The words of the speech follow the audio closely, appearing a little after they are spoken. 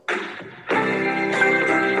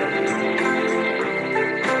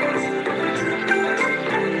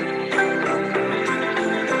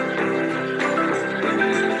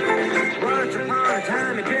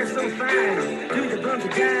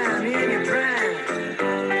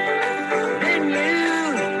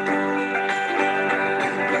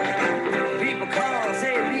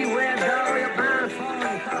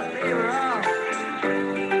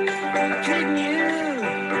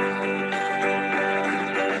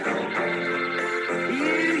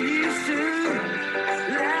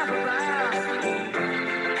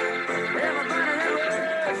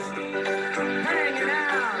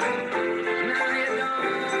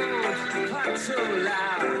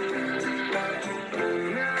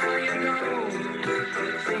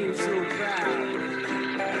Seems so proud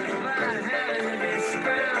about having to be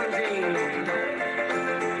scrounging.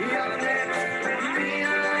 Your next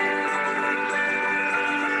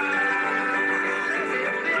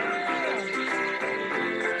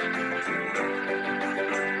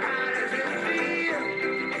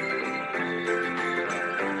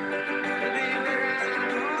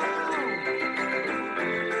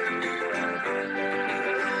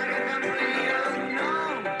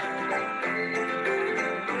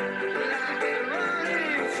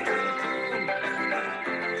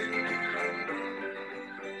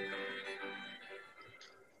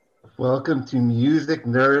Welcome to Music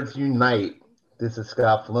Nerds Unite. This is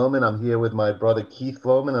Scott Floman. I'm here with my brother Keith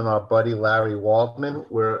Floman and our buddy Larry Waldman.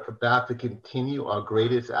 We're about to continue our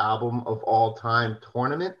greatest album of all time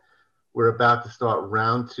tournament. We're about to start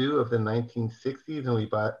round 2 of the 1960s, and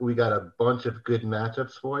we got a bunch of good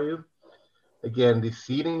matchups for you. Again, the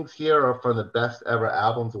seedings here are from the Best Ever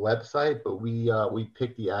Albums website, but we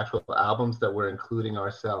picked the actual albums that we're including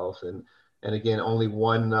ourselves, and again, only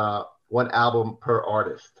one album per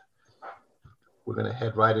artist. We're going to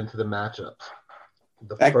head right into the matchups.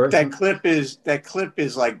 That clip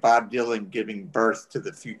is like Bob Dylan giving birth to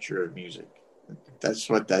the future of music. That's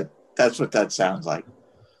what that sounds like.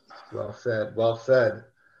 Well said. Well said.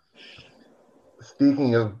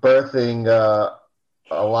 Speaking of birthing a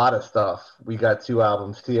lot of stuff, we got 2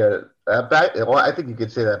 albums here. I think you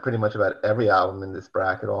could say that pretty much about every album in this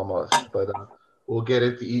bracket almost, but we'll get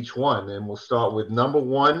into each one, and we'll start with number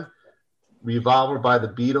 1, Revolver by the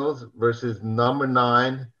Beatles versus number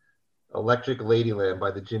 9, Electric Ladyland by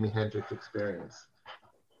the Jimi Hendrix Experience.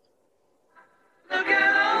 Look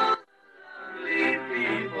at all the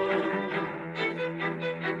people.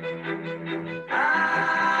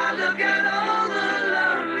 Ah, look at all the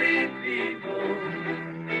lovely people.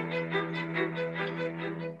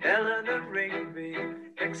 Eleanor Rigby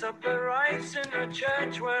picks up the rice in a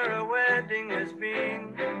church where a wedding has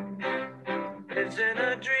been. Lives in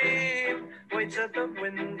a dream, waits at the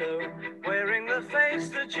window, wearing the face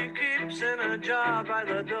that she keeps in a jar by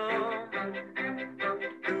the door.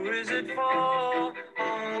 Who is it for? All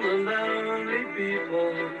the lonely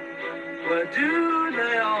people. Where do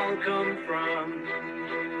they all come from?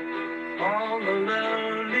 All the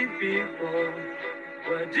lonely people.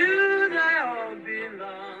 Where do they all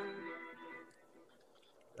belong?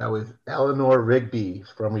 That was Eleanor Rigby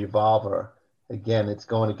from Revolver. Again, it's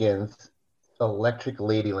going against Electric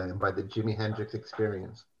Ladyland by the Jimi Hendrix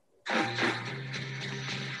Experience.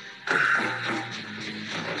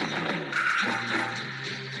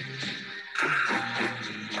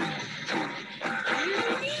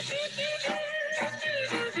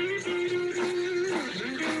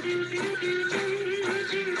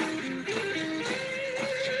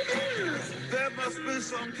 There must be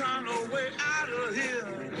some kind of way out of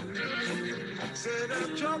here. Said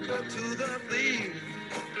a joker to the thief.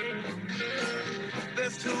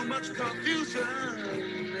 There's too much confusion.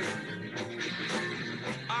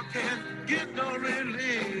 I can't get no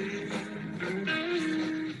relief.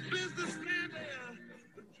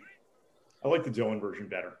 I like the Dylan version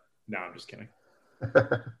better. No, I'm just kidding.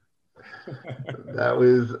 That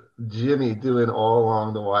was Jimmy doing All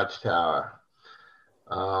Along the Watchtower.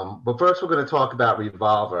 But first we're going to talk about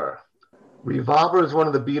Revolver. Revolver is one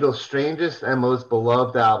of the Beatles' strangest and most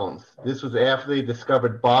beloved albums. This was after they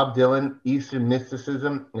discovered Bob Dylan, Eastern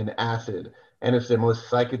mysticism, and acid, and it's their most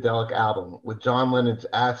psychedelic album, with John Lennon's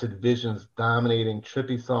acid visions dominating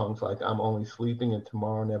trippy songs like I'm Only Sleeping and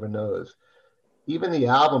Tomorrow Never Knows. Even the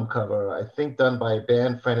album cover, I think done by a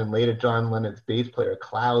band friend and later John Lennon's bass player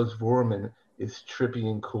Klaus Voormann, is trippy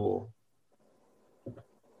and cool.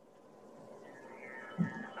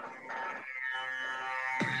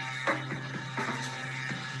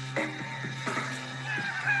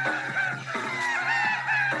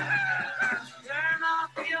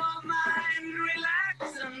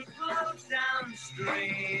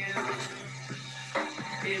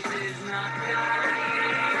 It is not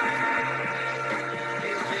dying.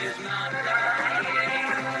 It is not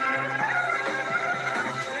dying.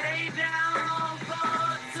 Lay down all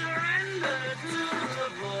thoughts, surrender to the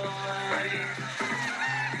void.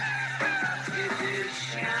 It is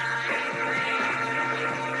shining.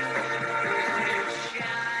 It is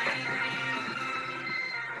shining.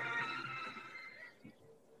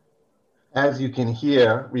 As you can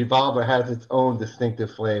hear, Revolver has its own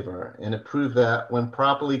distinctive flavor, and it proved that when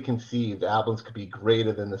properly conceived, albums could be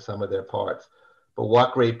greater than the sum of their parts. But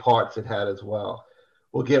what great parts it had as well.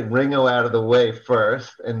 We'll get Ringo out of the way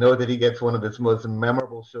first and know that he gets one of his most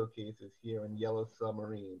memorable showcases here in Yellow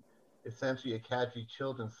Submarine. essentially a catchy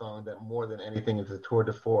children's song that more than anything is a tour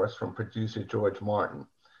de force from producer George Martin.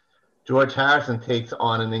 George Harrison takes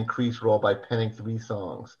on an increased role by penning 3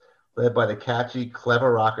 songs, led by the catchy,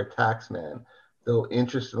 clever rocker Taxman, though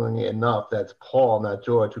interestingly enough, that's Paul, not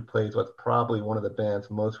George, who plays what's probably one of the band's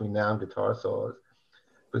most renowned guitar solos.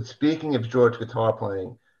 But speaking of George guitar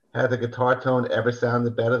playing, has a guitar tone ever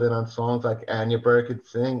sounded better than on songs like Anya Burr Could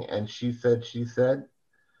Sing and She Said, She Said?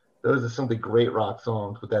 Those are simply great rock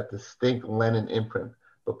songs with that distinct Lennon imprint,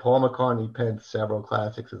 but Paul McCartney penned several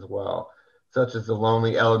classics as well, such as The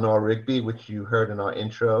Lonely Eleanor Rigby, which you heard in our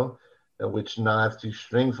intro, which nods to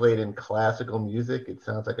strings-laden classical music. It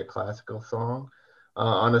sounds like a classical song.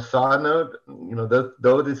 On a side note,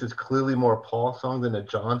 though this is clearly more a Paul song than a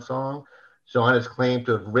John song, John has claimed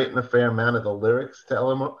to have written a fair amount of the lyrics to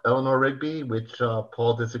Eleanor Rigby, which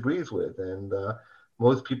Paul disagrees with. And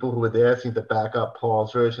most people who were there seem to back up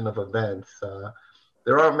Paul's version of events.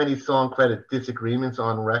 There aren't many song credit disagreements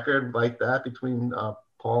on record like that between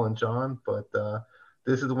Paul and John, but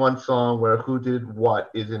this is one song where who did what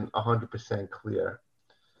isn't 100% clear.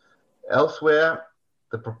 Elsewhere,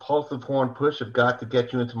 the propulsive horn push of Got to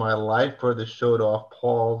Get You Into My Life further showed off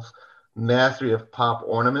Paul's mastery of pop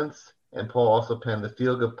ornaments, and Paul also penned the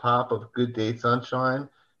feel-good pop of Good Day Sunshine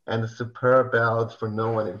and the superb ballads For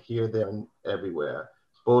No One and Here, There, and Everywhere,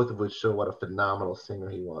 both of which show what a phenomenal singer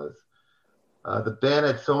he was. The band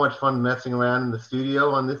had so much fun messing around in the studio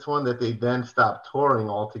on this one that they then stopped touring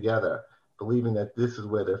altogether, believing that this is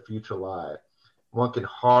where their future lied. One can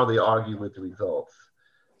hardly argue with the results.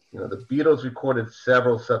 The Beatles recorded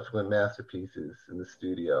several subsequent masterpieces in the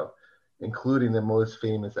studio, including their most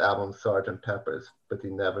famous album, Sgt. Pepper's, but they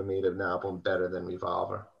never made an album better than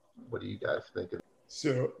Revolver. What do you guys think of it?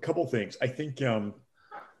 So a couple things. I think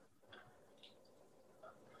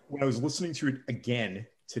when I was listening to it again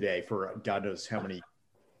today for God knows how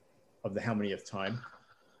manyth time,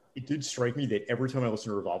 it did strike me that every time I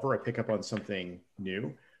listen to Revolver, I pick up on something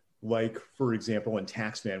new. Like, for example, in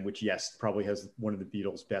Taxman, which, yes, probably has one of the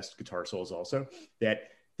Beatles' best guitar solos also, that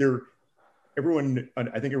I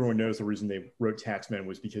think everyone knows the reason they wrote Taxman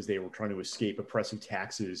was because they were trying to escape oppressive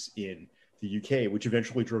taxes in the UK, which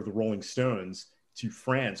eventually drove the Rolling Stones to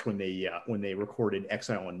France when they recorded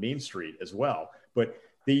Exile on Main Street as well. But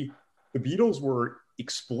the Beatles were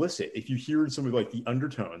explicit. If you hear some of like the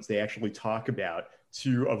undertones, they actually talk about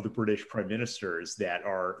 2 of the British prime ministers that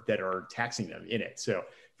are taxing them in it. So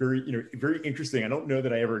very interesting. I don't know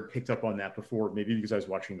that I ever picked up on that before. Maybe because I was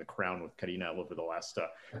watching The Crown with Cutting Out over the last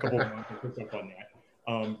couple of months. I picked up on that.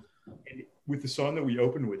 And with the song that we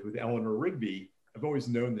opened with Eleanor Rigby, I've always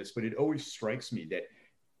known this, but it always strikes me that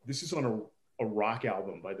this is on a rock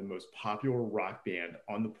album by the most popular rock band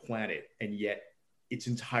on the planet, and yet it's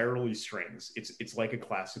entirely strings. It's like a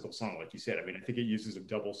classical song, like you said. I mean, I think it uses a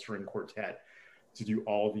double string quartet to do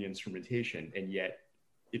all of the instrumentation, and yet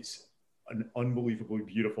it's an unbelievably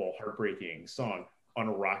beautiful, heartbreaking song on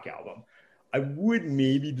a rock album. I would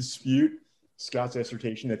maybe dispute Scott's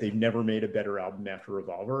assertion that they've never made a better album after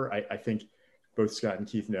Revolver. I think both Scott and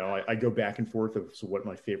Keith know. I go back and forth of what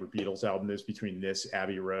my favorite Beatles album is between this,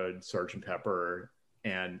 Abbey Road, Sgt. Pepper,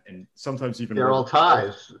 and sometimes even... They're all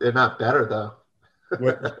ties. They're not better, though.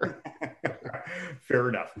 Fair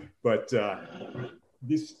enough. But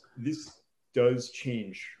this does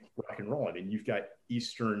change rock and roll. I mean, you've got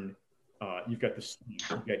Eastern... you've got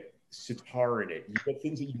you've got sitar in it. You've got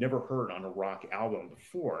things that you've never heard on a rock album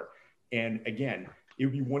before. And again, it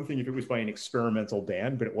would be one thing if it was by an experimental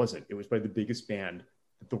band, but it wasn't. It was by the biggest band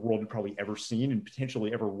that the world had probably ever seen and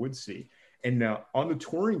potentially ever would see. And now on the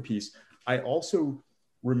touring piece, I also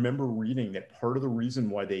remember reading that part of the reason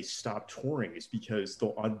why they stopped touring is because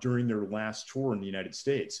during their last tour in the United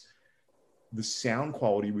States, the sound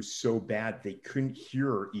quality was so bad they couldn't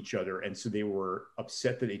hear each other, and so they were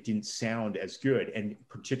upset that it didn't sound as good. And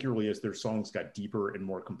particularly as their songs got deeper and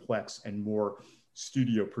more complex and more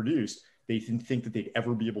studio produced, they didn't think that they'd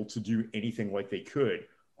ever be able to do anything like they could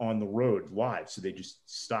on the road live, so they just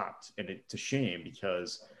stopped. And it's a shame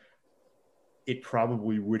because it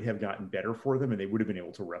probably would have gotten better for them, and they would have been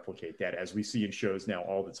able to replicate that, as we see in shows now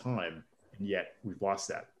all the time, and yet we've lost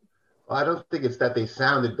that. Well, I don't think it's that they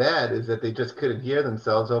sounded bad, is that they just couldn't hear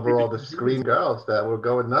themselves over all the scream girls that were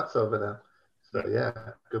going nuts over them. So yeah,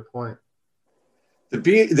 good point. The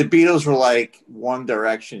Beatles were like One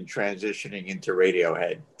Direction transitioning into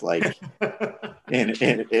Radiohead, like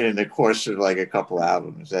in the course of like a couple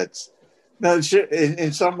albums.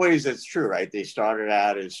 In some ways that's true, right? They started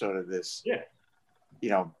out as sort of this,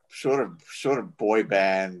 sort of boy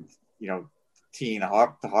band, teen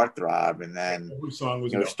heartthrob, and then Whose song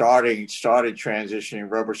was you know it? started transitioning.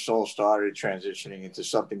 Rubber Soul started transitioning into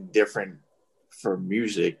something different for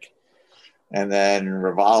music, and then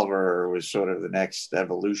Revolver was sort of the next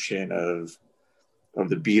evolution of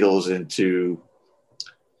the Beatles into,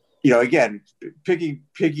 you know, again,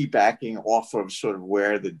 piggybacking off of sort of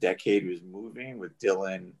where the decade was moving with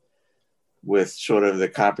Dylan, with sort of the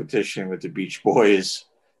competition with the Beach Boys,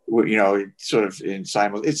 you know, sort of in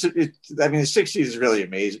simul. I mean, the '60s is really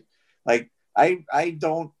amazing. Like, I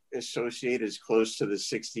don't associate as close to the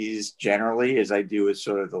 '60s generally as I do with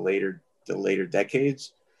sort of the later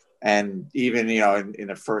decades. And even, you know, in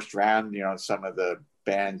the first round, you know, some of the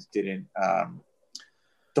bands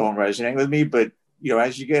don't resonate with me. But, you know,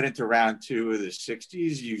 as you get into round two of the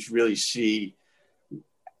 '60s, you really see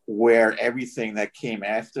where everything that came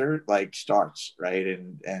after like starts, right?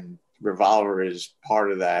 And Revolver is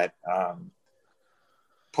part of that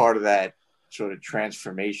sort of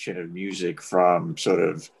transformation of music from sort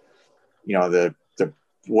of, you know, the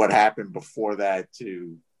what happened before that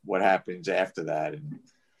to what happens after that. And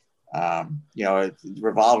you know,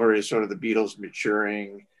 Revolver is sort of the Beatles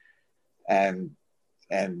maturing, and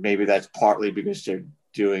maybe that's partly because they're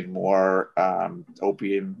doing more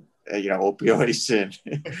opioids and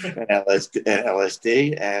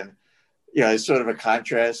LSD, and you know, it's sort of a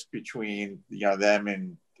contrast between, you know, them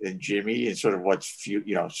and Jimmy, and sort of what's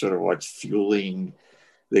fueling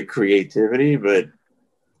the creativity. But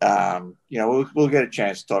you know, we'll get a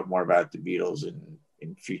chance to talk more about the Beatles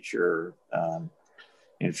in future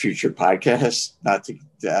podcasts. I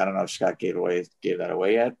don't know if Scott gave that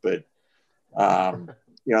away yet, but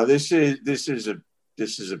you know, this is a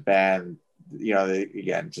band. You know,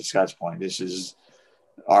 again, to Scott's point, this is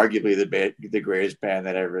arguably the greatest band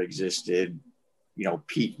that ever existed. You know,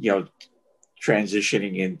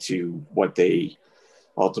 transitioning into what they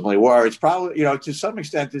ultimately were. It's probably, you know, to some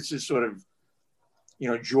extent, this is sort of, you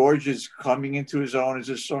know, George is coming into his own as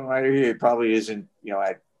a songwriter. He probably isn't, you know,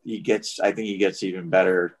 I think he gets even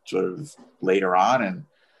better sort of later on.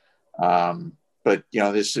 And, but, you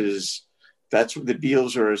know, that's what the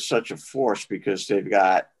Beatles are such a force, because they've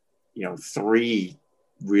got, you know, three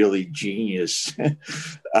really genius, you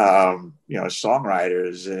know,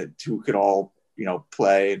 songwriters who could all, you know,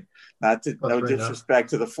 play. No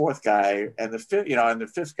disrespect to the fourth guy and the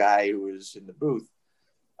fifth guy who was in the booth,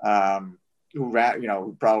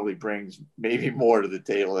 who probably brings maybe more to the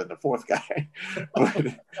table than the fourth guy. But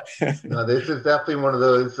no, this is definitely one of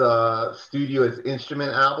those studio as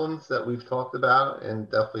instrument albums that we've talked about, and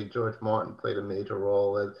definitely George Martin played a major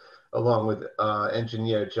role along with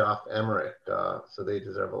engineer Geoff Emerick. So they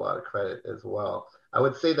deserve a lot of credit as well. I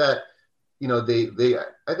would say that, you know,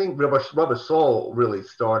 I think Rubber Soul really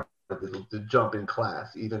started the jump in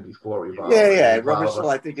class even before Revolver. Yeah. Rubber Soul,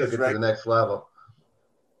 I think, took it to the next level.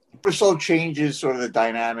 Rubber Soul changes sort of the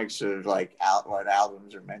dynamics of like what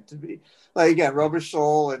albums are meant to be. Like, again, Rubber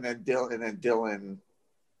Soul and then Dylan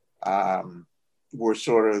were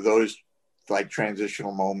sort of those like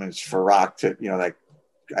transitional moments for rock to, you know, like,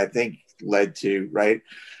 I think led to, right?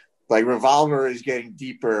 Like, Revolver is getting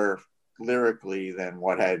deeper lyrically than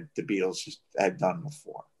what the Beatles had done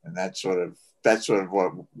before. And that's sort of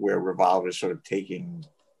where Revolver is sort of taking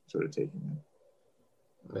them.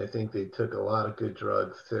 I think they took a lot of good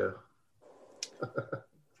drugs too.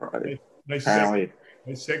 Nice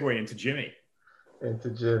segue into Jimmy.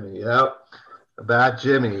 Yep. About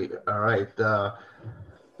Jimmy. All right.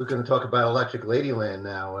 We're going to talk about Electric Ladyland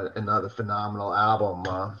now, another phenomenal album.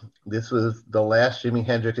 This was the last Jimi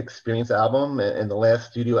Hendrix Experience album and the last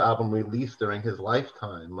studio album released during his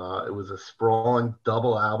lifetime. It was a sprawling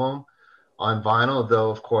double album on vinyl, though,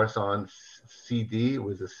 of course, on CD. It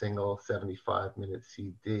was a single 75-minute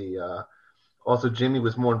CD. Also, Jimmy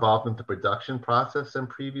was more involved in the production process than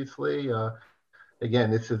previously. Again,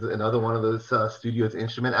 this is another one of those studio's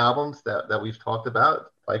instrument albums that we've talked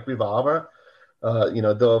about, like Revolver. You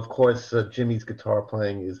know, though, of course, Jimmy's guitar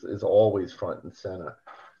playing is always front and center.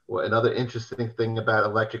 Well, another interesting thing about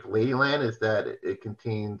Electric Ladyland is that it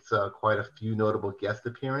contains quite a few notable guest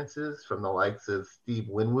appearances from the likes of Steve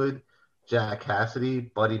Winwood, Jack Cassidy,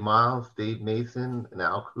 Buddy Miles, Dave Mason, and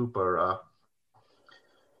Al Kooper.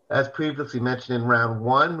 As previously mentioned in round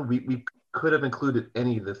one, we could have included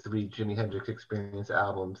any of the three Jimi Hendrix Experience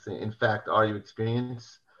albums. In fact, Are You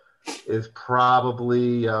Experience is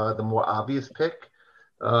probably the more obvious pick.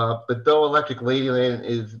 But though Electric Ladyland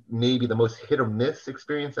is maybe the most hit or miss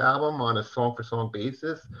Experience album on a song-for-song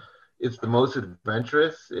basis, it's the most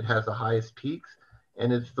adventurous, it has the highest peaks,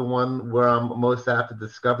 and it's the one where I'm most apt to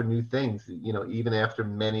discover new things, you know, even after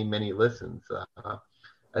many, many listens.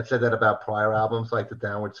 I said that about prior albums like The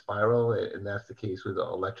Downward Spiral, and that's the case with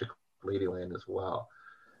Electric Ladyland as well.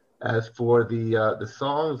 As for the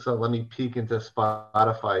songs, let me peek into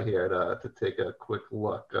Spotify here to take a quick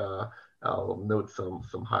look. I'll note some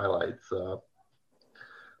highlights.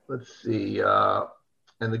 Let's see.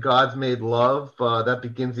 And The Gods Made Love, that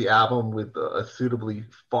begins the album with a suitably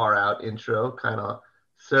far out intro, kind of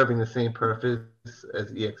serving the same purpose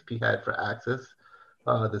as EXP had for Axis.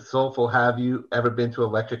 The soulful Have You Ever Been to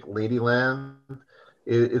Electric Ladyland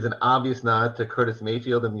is an obvious nod to Curtis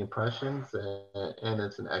Mayfield and the Impressions, and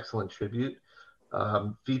it's an excellent tribute,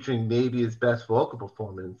 featuring maybe his best vocal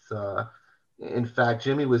performance. In fact,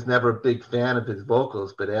 Jimmy was never a big fan of his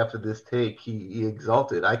vocals, but after this take, he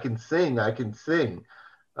exulted. I can sing, I can sing.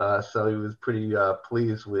 So he was pretty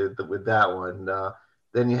pleased with that one.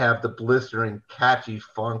 Then you have the blistering, catchy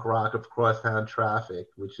funk rock of Crosstown Traffic,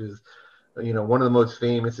 which is, one of the most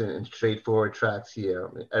famous and straightforward tracks here.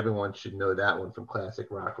 I mean, everyone should know that one from classic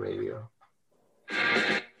rock radio.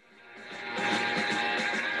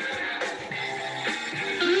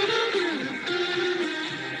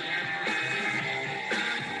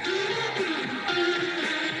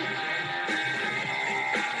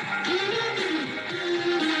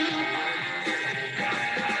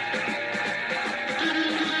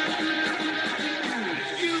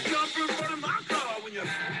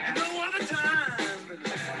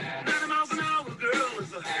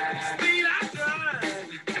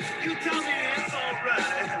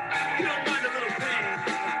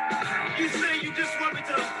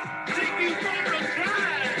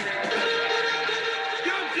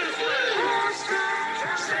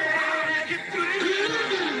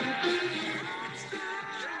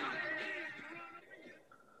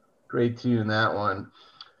 Great tune, that one.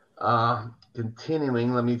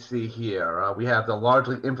 Continuing, let me see here. We have the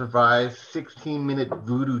largely improvised 16-minute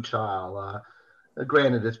Voodoo Child.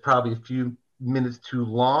 Granted, it's probably a few minutes too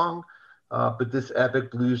long, but this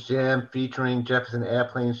epic blues jam featuring Jefferson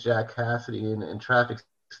Airplane's Jack Cassidy and Traffic's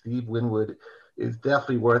Steve Winwood is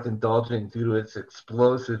definitely worth indulging due to its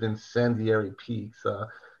explosive, incendiary peaks.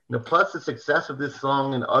 Plus the success of this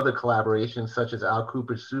song and other collaborations such as Al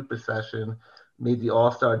Cooper's Super Session made the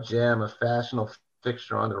All-Star Jam a fashionable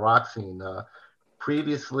fixture on the rock scene.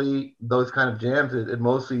 Previously, those kind of jams had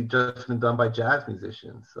mostly just been done by jazz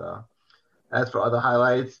musicians. As for other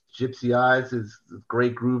highlights, Gypsy Eyes is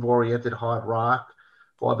great groove-oriented hard rock,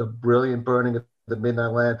 while the brilliant Burning of the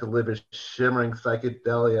Midnight Lamp delivers shimmering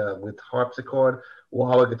psychedelia with harpsichord,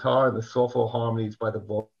 wah guitar, and the soulful harmonies by the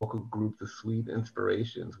vocal group The Sweet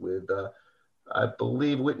Inspirations. With, I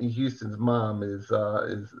believe, Whitney Houston's mom is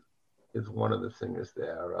one of the singers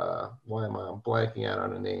there. Why am I blanking out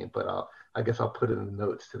on her name? But I guess I'll put it in the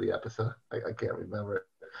notes to the episode. I can't remember it.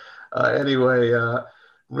 Anyway,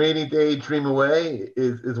 Rainy Day, Dream Away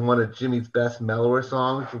is one of Jimmy's best mellower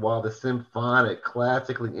songs, while the symphonic,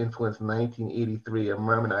 classically influenced 1983 A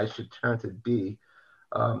Moment I Should Turn to Be.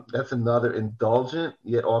 That's another indulgent,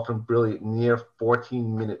 yet often brilliant, near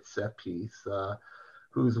 14-minute set piece,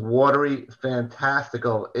 whose watery,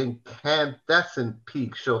 fantastical, incandescent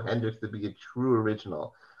peaks show Hendrix to be a true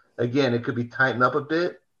original. Again, it could be tightened up a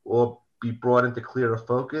bit or be brought into clearer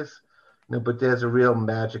focus, but there's a real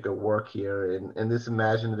magic at work here. And this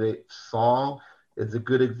imaginative song is a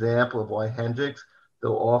good example of why Hendrix,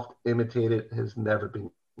 though oft imitated, has never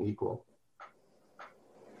been equal.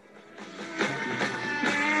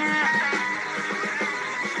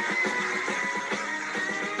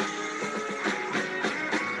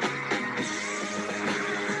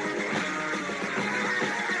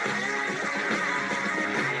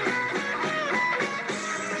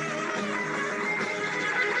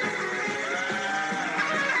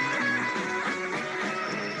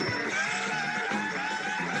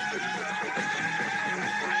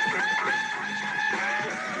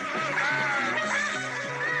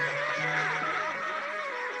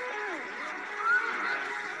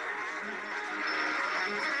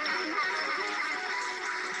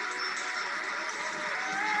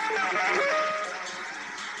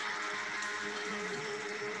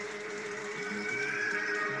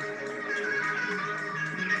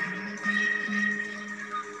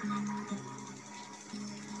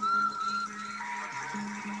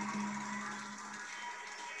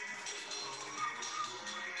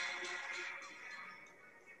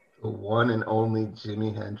 The one and only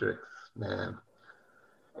Jimi Hendrix, man.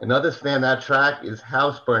 Another standout track is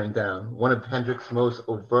House Burning Down, one of Hendrix's most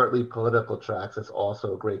overtly political tracks that's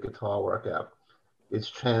also a great guitar workout. Its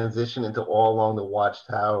transition into All Along the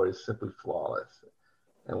Watchtower is simply flawless.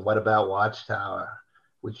 And what about Watchtower,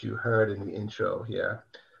 which you heard in the intro here?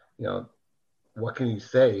 What can you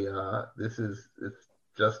say? It's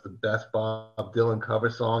just the best Bob Dylan cover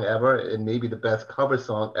song ever, and maybe the best cover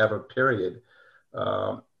song ever, period.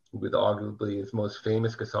 With arguably his most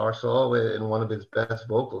famous guitar solo and one of his best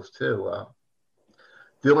vocals too.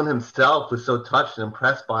 Dylan himself was so touched and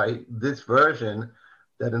impressed by this version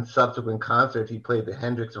that in subsequent concerts he played the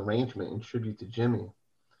Hendrix arrangement in tribute to Jimmy.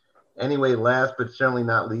 Anyway, last but certainly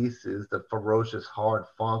not least is the ferocious hard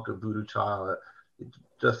funk of Voodoo Child. It's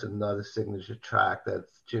just another signature track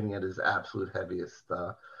that's Jimmy at his absolute heaviest.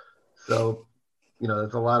 So,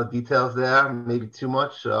 there's a lot of details there, maybe too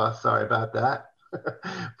much. Sorry about that.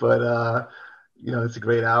 But, it's a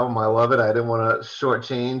great album. I love it. I didn't want to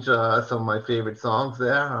shortchange some of my favorite songs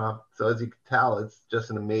there. So as you can tell, it's just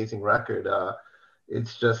an amazing record.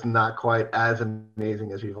 It's just not quite as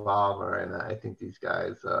amazing as Revolver, and I think these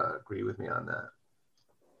guys agree with me on that.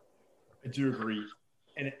 I do agree.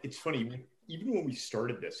 And it's funny, even when we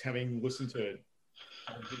started this, having listened to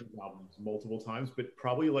albums multiple times, but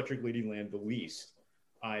probably Electric Ladyland the least,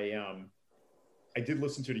 I did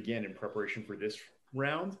listen to it again in preparation for this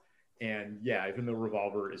round. And yeah, even though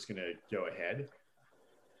Revolver is going to go ahead,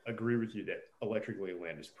 agree with you that Electric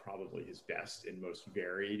Ladyland is probably his best and most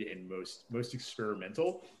varied and most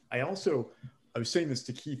experimental. I was saying this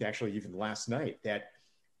to Keith actually even last night, that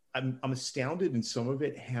I'm astounded in some of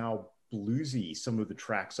it how bluesy some of the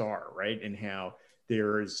tracks are, right? And how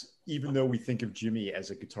there's, even though we think of Jimmy as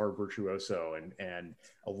a guitar virtuoso and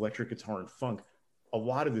electric guitar and funk, a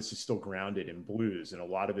lot of this is still grounded in blues, and a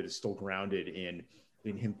lot of it is still grounded in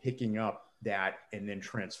him picking up that and then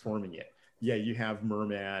transforming it. Yeah, you have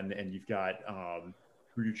Merman, and you've got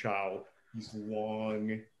Voodoo Child. These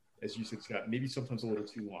long, as you said, Scott, maybe sometimes a little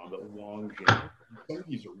too long, but long jams. Some of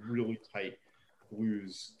these are really tight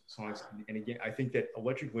blues songs. And again, I think that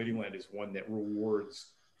Electric Ladyland is one that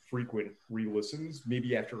rewards frequent re-listens,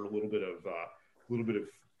 maybe after a little bit of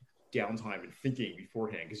downtime and thinking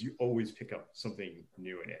beforehand, because you always pick up something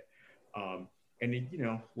new in it. And it,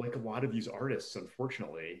 like a lot of these artists,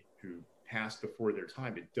 unfortunately, who passed before their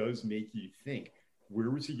time, it does make you think, where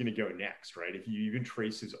was he going to go next, right? If you even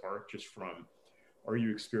trace his arc just from Are You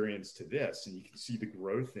Experienced to this, and you can see the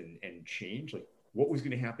growth and change, like what was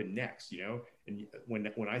going to happen next, And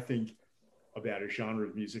when I think about a genre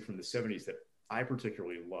of music from the 70s that I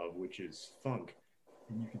particularly love, which is funk,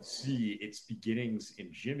 and you can see its beginnings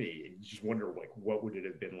in Jimmy, and you just wonder, like, what would it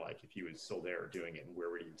have been like if he was still there doing it, and where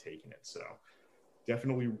would he have taken it? So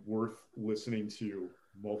definitely worth listening to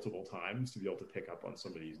multiple times to be able to pick up on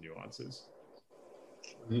some of these nuances.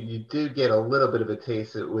 You do get a little bit of a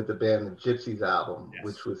taste with the band The Gypsies album, yes,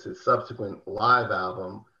 which was his subsequent live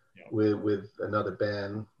album, yeah, with another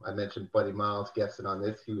band. I mentioned Buddy Miles guested on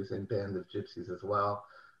this. He was in Band of Gypsies as well,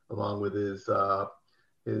 along with his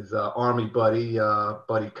army buddy,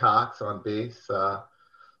 Buddy Cox on bass.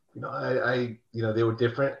 They were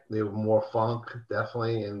different. They were more funk,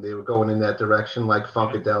 definitely, and they were going in that direction, like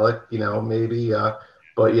Funkadelic, maybe.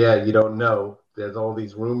 But yeah, you don't know. There's all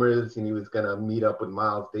these rumors, and he was gonna meet up with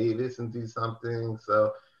Miles Davis and do something.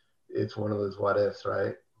 So it's one of those what ifs,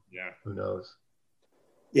 right? Yeah. Who knows?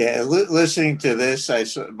 Yeah, listening to this,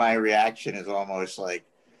 my reaction is almost like,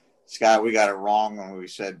 Scott, we got it wrong when we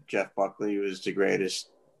said Jeff Buckley was the greatest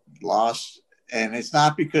loss, and it's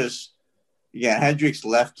not because, Hendrix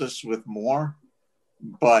left us with more,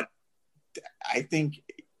 but I think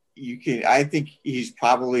he's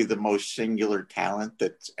probably the most singular talent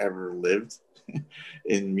that's ever lived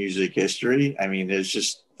in music history. I mean, there's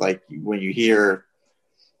just like, when you hear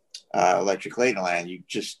Electric Ladyland, you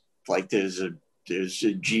just like, there's a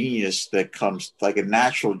genius that comes, like a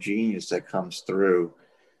natural genius that comes through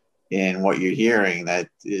in what you're hearing that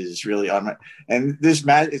is really and this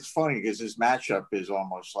it's funny because this matchup is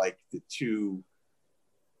almost like the two,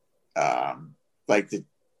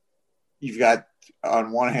 you've got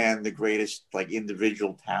on one hand the greatest like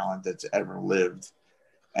individual talent that's ever lived,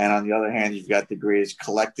 and on the other hand you've got the greatest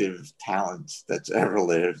collective talent that's ever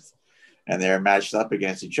lived, and they're matched up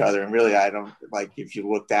against each other. And really, I don't like, if you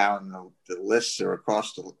look down the lists or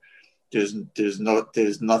across there's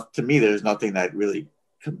nothing that really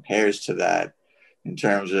compares to that in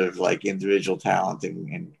terms of like individual talent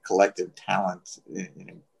and collective talent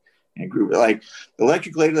in a group. Like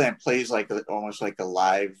Electric Ladyland plays like almost like a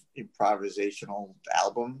live improvisational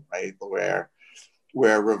album, right?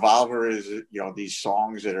 Where Revolver is, these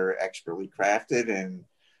songs that are expertly crafted,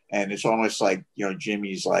 and it's almost like,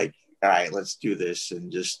 Jimmy's like, all right, let's do this,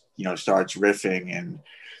 and just, starts riffing, and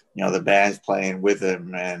the band's playing with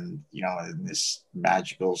him, and and this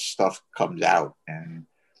magical stuff comes out. And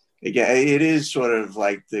again, it is sort of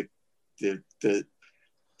like the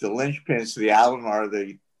linchpins to the album are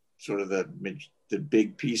the sort of the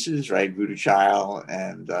big pieces, right? Voodoo Child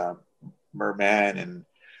and Merman,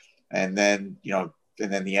 and then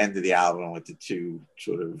and then the end of the album with the two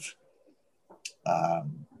sort of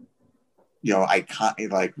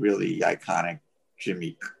really iconic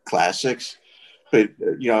Jimmy classics. But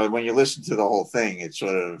when you listen to the whole thing, it's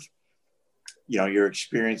sort of you're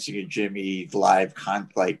experiencing a Jimmy live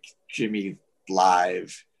Jimmy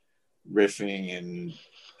live riffing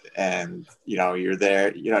and you're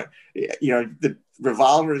there. The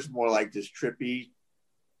Revolver is more like this trippy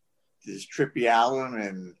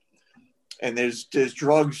album, and there's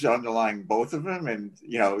drugs underlying both of them, and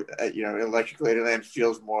Electric Ladyland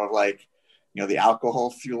feels more like the alcohol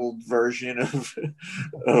fueled version of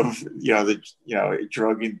the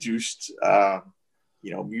drug induced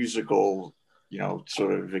musical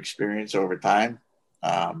sort of experience over time.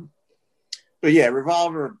 But yeah,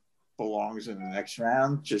 Revolver belongs in the next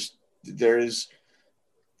round. Just there's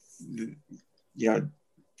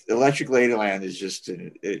Electric Ladyland is just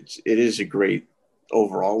it is a great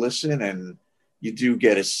overall listen, and you do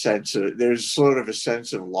get a sense of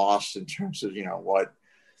loss in terms of what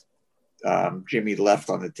Jimmy left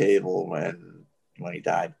on the table when he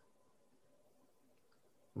died.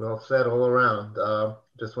 Well said all around.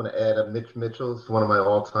 Just want to add Mitch Mitchell's one of my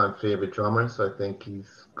all-time favorite drummers. I think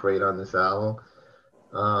he's great on this album.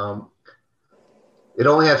 It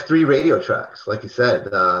only has 3 radio tracks, like you said,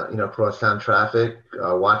 Crosstown Traffic,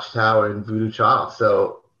 Watchtower, and Voodoo Child.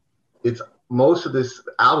 So most of this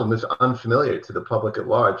album is unfamiliar to the public at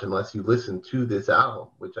large unless you listen to this album,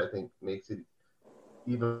 which I think makes me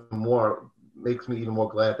even more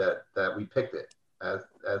glad that we picked it as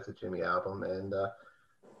a Jimmy album. And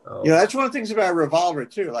that's one of the things about Revolver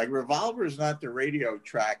too. Like Revolver is not the radio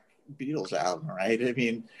track Beatles album, right? I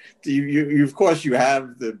mean, you of course you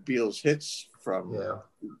have the Beatles hits from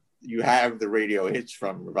you have the radio hits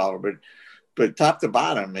from Revolver, but top to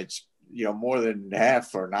bottom, it's more than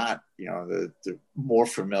half are not the more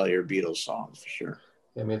familiar Beatles songs for sure.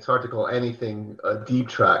 I mean, it's hard to call anything a deep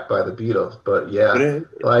track by the Beatles, but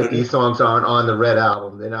these songs aren't on the Red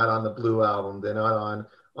album. They're not on the Blue album. They're not on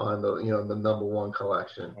the the number 1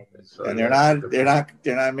 collection. So, and they're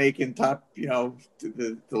not making top. They're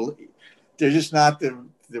just not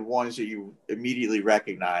the ones that you immediately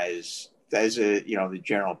recognize as the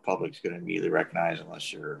general public's going to immediately recognize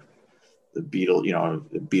unless you're the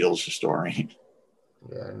Beatles historian.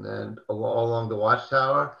 Yeah, and then along the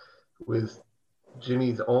Watchtower was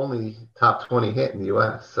Jimmy's only top 20 hit in the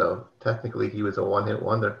U.S., so technically he was a one-hit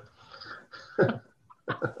wonder.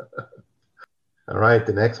 All right,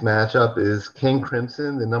 the next matchup is King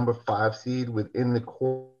Crimson, the number 5 seed within the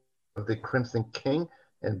core of the Crimson King,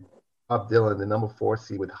 and Bob Dylan, the number 4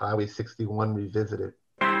 seed with Highway 61 Revisited.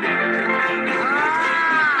 Won't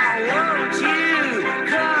you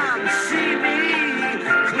come see me,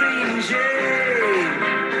 Clean Jane?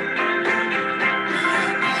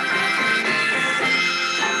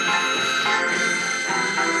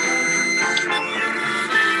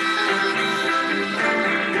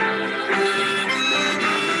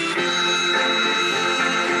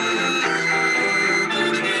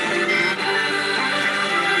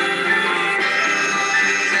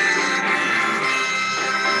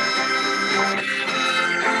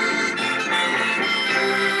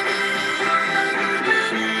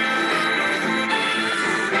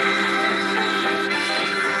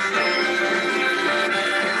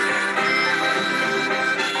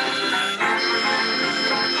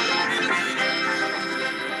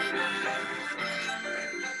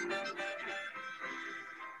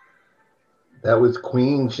 That was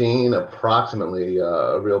Queen Jane, approximately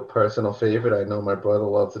a real personal favorite. I know my brother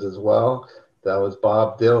loves it as well. That was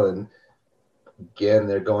Bob Dylan. Again,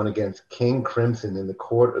 they're going against King Crimson in the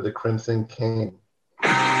court of the Crimson King.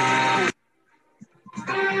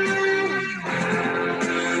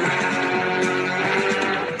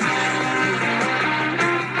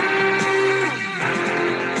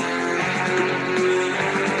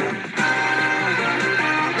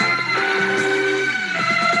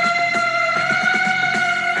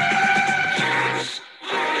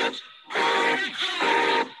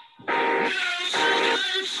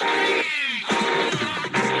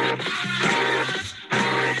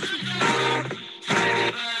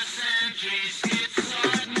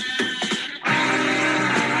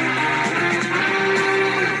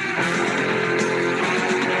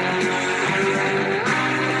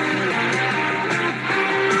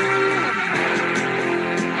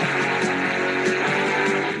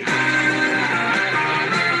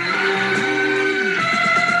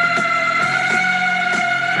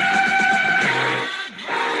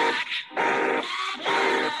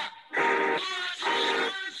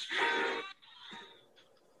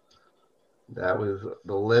 That was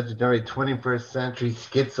the legendary 21st Century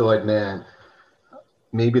Schizoid Man.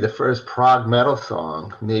 Maybe the first prog metal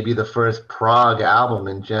song, maybe the first prog album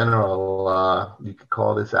in general. You could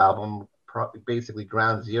call this album basically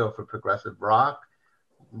ground zero for progressive rock.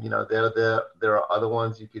 You know, there are other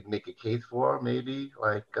ones you could make a case for, maybe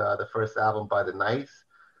like the first album by the Nice,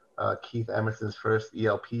 Keith Emerson's first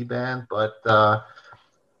ELP band. But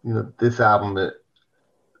you know, this album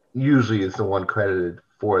usually is the one credited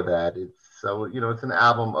for that. It's an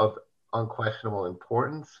album of unquestionable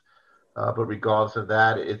importance. But regardless of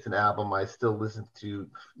that, it's an album I still listen to,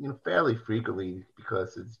 fairly frequently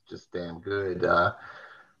because it's just damn good.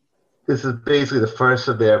 This is basically the first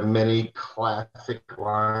of their many classic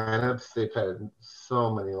lineups. They've had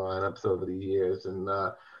so many lineups over the years, and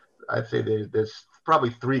I'd say there's probably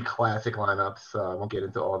 3 classic lineups. I won't get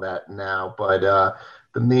into all that now, but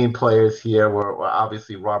the main players here were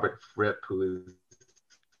obviously Robert Fripp, who is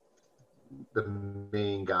the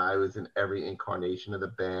main guy who is in every incarnation of the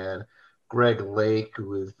band. Greg Lake,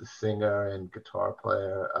 who is the singer and guitar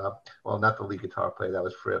player. Well, not the lead guitar player, that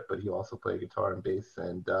was Fripp, but he also played guitar and bass.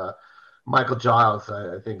 And Michael Giles,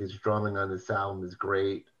 I think his drumming on this album is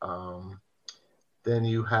great. Then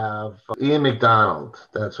you have Ian McDonald.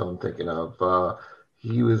 That's what I'm thinking of.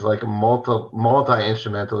 He was like a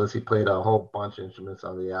multi-instrumentalist. He played a whole bunch of instruments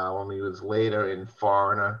on the album. He was later in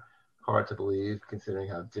Foreigner. Hard to believe, considering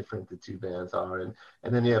how different the 2 bands are. And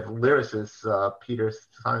then you have lyricist Peter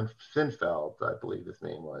Sinfeld, I believe his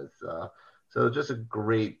name was. So just a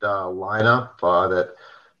great lineup. That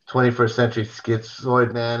 21st Century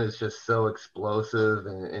Schizoid Man is just so explosive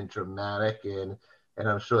and dramatic. And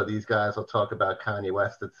I'm sure these guys will talk about Kanye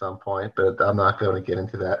West at some point, but I'm not going to get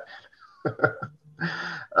into that.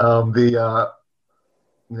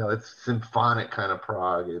 It's symphonic kind of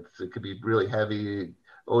prog. It could be really heavy,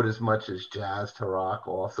 owed as much as jazz to rock.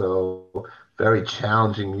 Also, very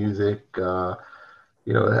challenging music. A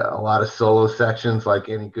lot of solo sections like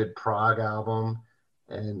any good prog album,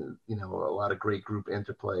 and a lot of great group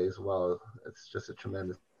interplay as well. It's just a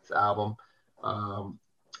tremendous album. I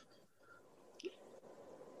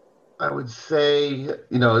would say,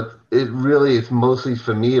 it really is mostly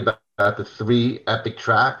for me about the 3 epic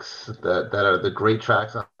tracks that are the great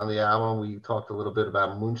tracks on the album. We talked a little bit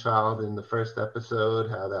about Moonchild in the first episode,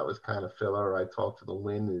 how that was kind of filler. I Talk to the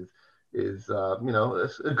Wind is it's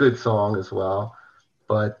a good song as well.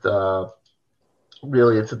 But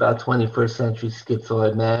really, it's about 21st Century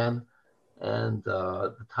Schizoid Man and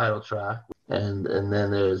the title track. And then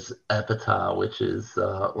there's Epitaph, which is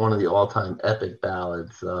one of the all-time epic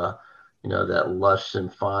ballads. That lush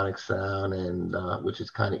symphonic sound, and which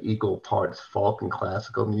is kind of equal parts folk and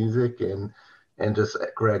classical music, and just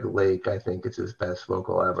Greg Lake, I think it's his best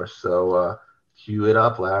vocal ever. So cue it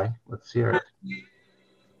up, Larry. Let's hear it.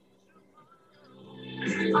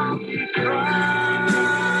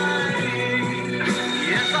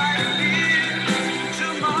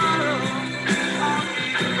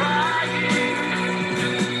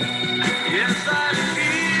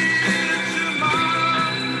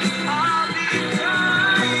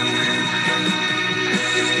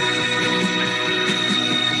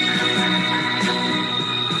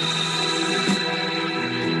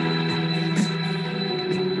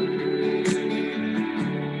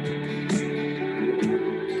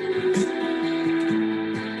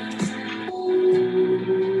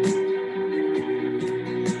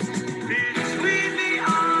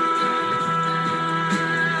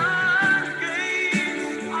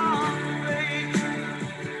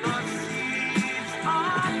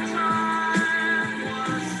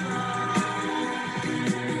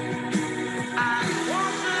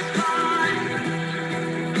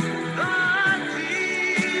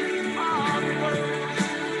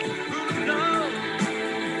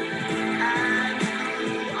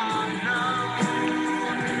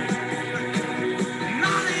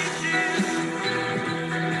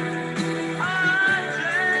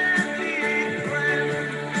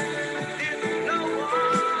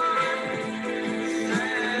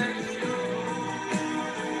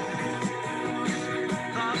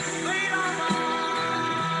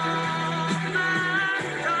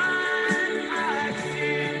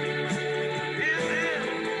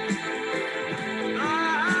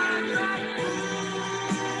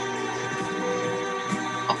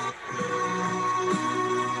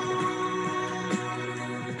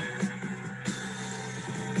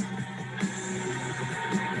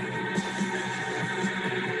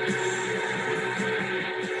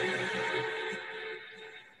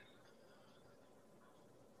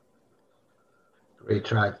 Great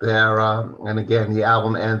track there. And again, the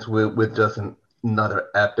album ends with just another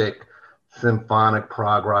epic symphonic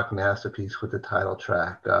prog rock masterpiece with the title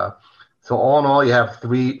track. So all in all, you have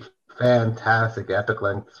three fantastic epic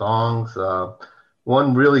length songs.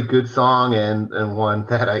 One really good song and one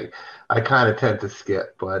that I kind of tend to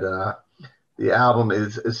skip, but the album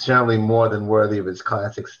is certainly more than worthy of its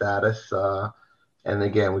classic status. And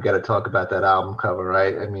again, we got to talk about that album cover,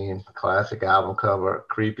 right? I mean, classic album cover,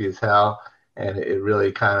 creepy as hell, and it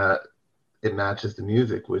really kind of it matches the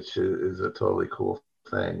music, which is a totally cool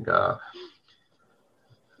thing.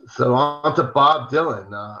 So on to Bob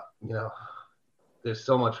Dylan. You know, there's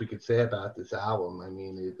so much we could say about this album. I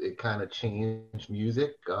mean, it kind of changed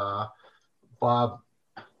music. Bob,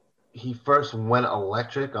 he first went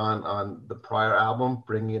electric on the prior album,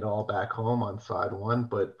 Bringing It All Back Home on side one,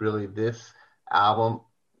 but really this album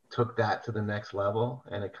took that to the next level,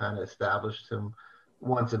 and it kind of established him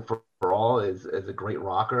once and for all as a great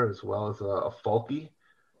rocker as well as a folkie.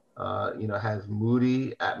 You know, has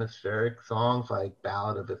moody, atmospheric songs like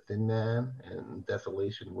Ballad of a Thin Man and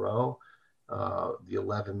Desolation Row. The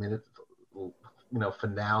 11 minutes, you know,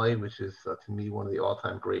 finale, which is to me one of the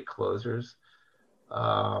all-time great closers.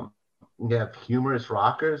 You have humorous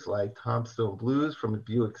rockers like Tombstone Blues from the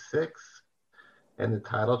Buick Six and the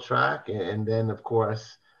title track. And then, of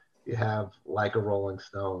course, you have Like a Rolling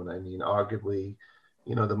Stone. I mean, arguably,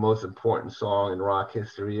 you know, the most important song in rock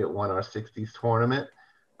history. It won our 60s tournament,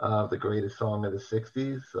 the greatest song of the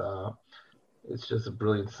 60s. It's just a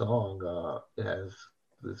brilliant song. It has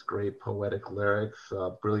this great poetic lyrics,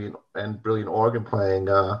 brilliant organ playing,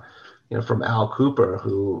 you know, from Al Cooper,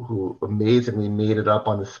 who amazingly made it up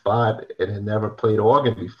on the spot and had never played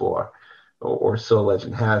organ before, or so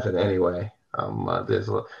legend has it anyway. There's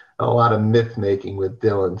a lot of myth making with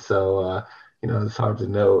Dylan, so you know, it's hard to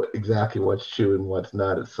know exactly what's true and what's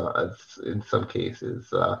not. In some cases,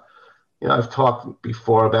 you know, I've talked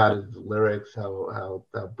before about his lyrics, how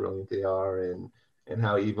brilliant they are, and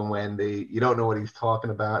how even when you don't know what he's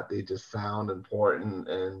talking about, they just sound important.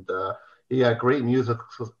 And he had great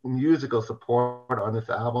musical support on this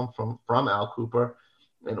album from Al Cooper,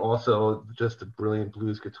 and also just a brilliant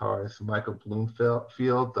blues guitarist, Michael Bloomfield,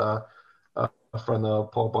 from the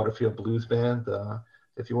Paul Butterfield Blues Band.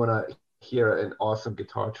 If you want to hear an awesome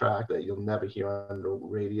guitar track that you'll never hear on the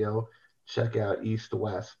radio, check out East to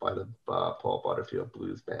West by the Paul Butterfield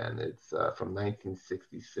Blues Band. It's from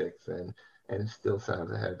 1966, and it still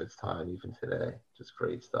sounds ahead of its time even today. Just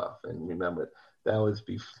great stuff. And remember, that was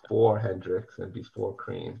before Hendrix and before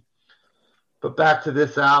Cream. But back to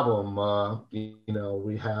this album, you know,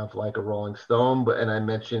 we have Like a Rolling Stone, and I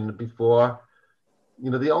mentioned before,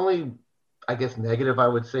 you know, the only, I guess, negative I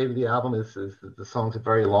would say to the album is that the songs are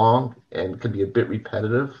very long and can be a bit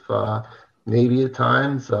repetitive, maybe at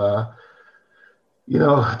times. You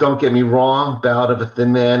know, don't get me wrong, Ballad of a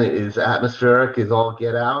Thin Man is atmospheric, is all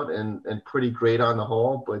get out, and pretty great on the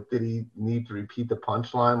whole, but did he need to repeat the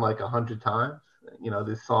punchline like 100 times? You know,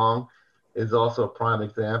 this song is also a prime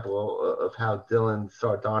example of how Dylan's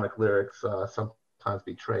sardonic lyrics sometimes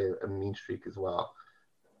betray a mean streak as well.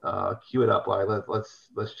 Cue it up, Larry.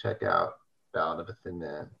 Let's check out Ballad of a Thin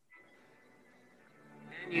Man.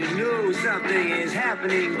 You know something is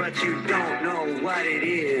happening, but you don't know what it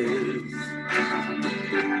is.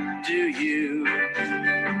 Do you,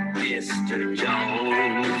 Mr.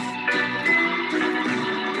 Jones?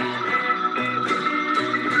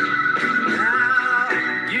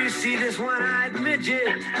 Now, you see this one-eyed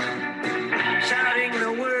midget shouting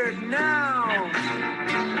the word now,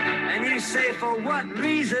 and you say, for what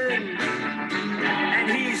reason?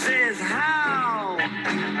 And he says, how?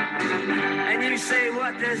 And you say,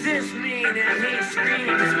 what does this mean? And he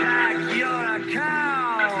screams back, you're a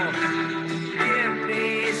cow. Give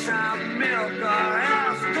me some milk or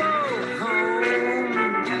else go home.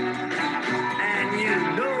 And you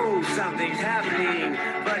know something's happening,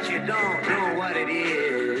 but you don't know what it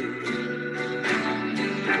is.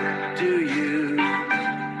 Do you,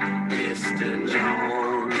 Mr. Jones?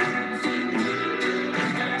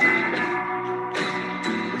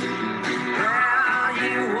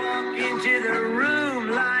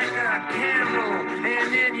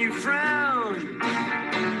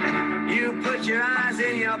 Your eyes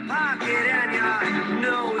in your pocket and your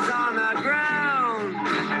nose on the ground.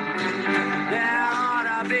 There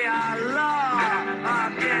ought to be a law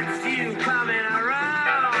against you coming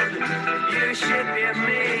around. You should be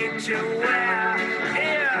made to wear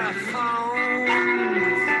earphones.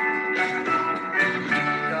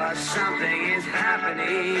 'Cause something is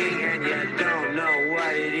happening and you don't know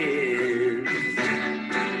what it is.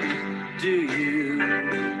 Do you,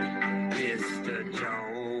 Mr.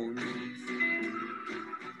 Jones?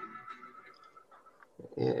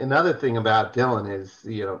 Another thing about Dylan is,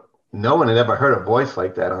 you know, no one had ever heard a voice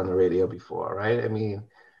like that on the radio before, right? I mean,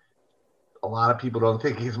 a lot of people don't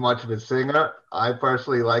think he's much of a singer. I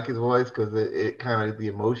personally like his voice because it kind of, the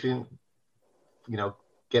emotion,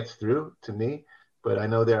 gets through to me. But I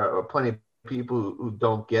know there are plenty of people who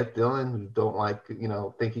don't get Dylan, who don't like,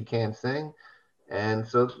 think he can't sing. And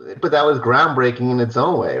so, but that was groundbreaking in its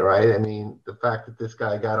own way, right? I mean, the fact that this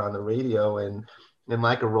guy got on the radio and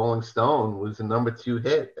like a Rolling Stone was a number 2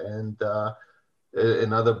 hit, and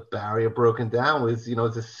another barrier broken down was, it's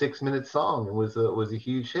a 6-minute song. It was a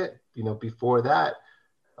huge hit. Before that,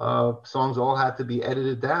 songs all had to be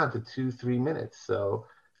edited down to 2-3 minutes. So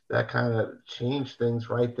that kind of changed things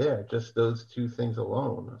right there. Just those 2 things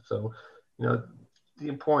alone. So, the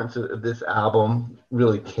importance of this album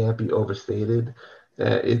really can't be overstated.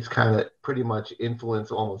 It's kind of pretty much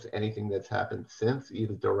influenced almost anything that's happened since,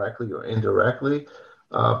 either directly or indirectly.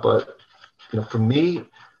 But for me,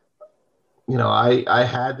 I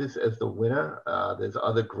had this as the winner. There's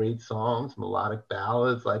other great songs, melodic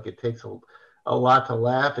ballads, like It Takes a Lot to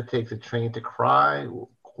Laugh, It Takes a Train to Cry,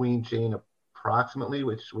 Queen Jane Approximately,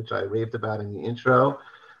 which I raved about in the intro,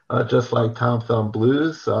 just like Tom Thumb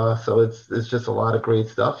Blues. So it's just a lot of great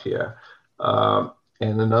stuff here.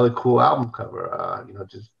 And another cool album cover,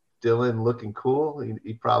 just Dylan looking cool.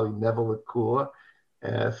 He probably never looked cooler.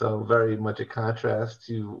 So very much a contrast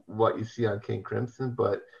to what you see on King Crimson,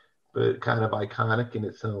 but kind of iconic in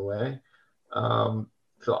its own way.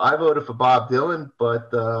 So I voted for Bob Dylan, but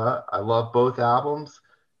I love both albums.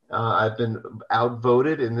 I've been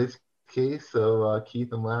outvoted in this case, so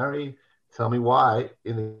Keith and Larry, tell me why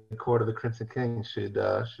In the Court of the Crimson King should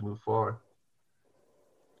move forward.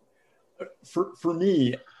 For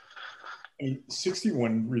me,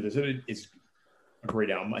 61 Revisited is a great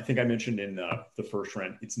album. I think I mentioned in the first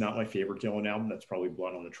rant, it's not my favorite Dylan album. That's probably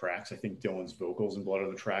Blood on the Tracks. I think Dylan's vocals in Blood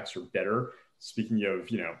on the Tracks are better. Speaking of,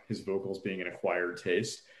 his vocals being an acquired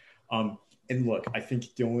taste. And look, I think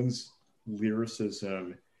Dylan's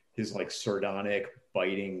lyricism, his like sardonic,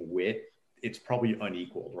 biting wit, it's probably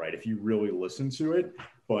unequaled, right? If you really listen to it,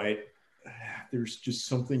 but there's just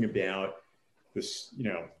something about this,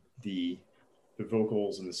 the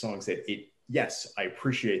vocals and the songs that yes, I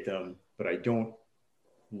appreciate them, but I don't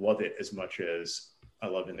love it as much as I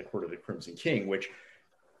love In the Court of the Crimson King, which,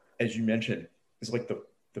 as you mentioned, is like the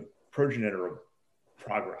progenitor of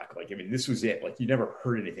prog rock. Like, I mean, this was it. Like, you never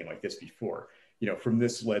heard anything like this before. From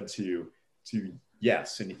this led to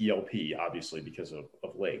Yes, and ELP, obviously, because of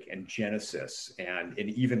Lake, and Genesis, and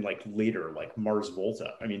even like later, like Mars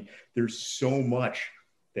Volta. I mean, there's so much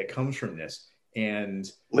that comes from this. And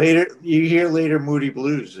later, you hear later Moody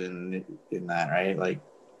Blues in that, right? Like,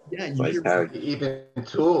 yeah, you like hear even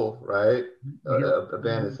Tool, right? A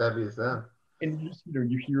band as heavy as them. And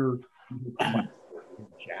you hear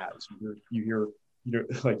jazz. You hear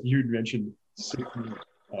like you mentioned 6 minutes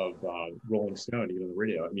of Rolling Stone even on the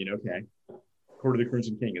radio. I mean, okay, Court of the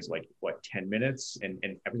Crimson King is like what, 10 minutes, and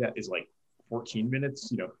after that is like 14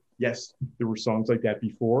 minutes. Yes, there were songs like that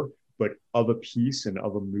before, but of a piece and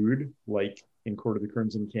of a mood like in Court of the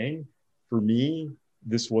Crimson King, for me,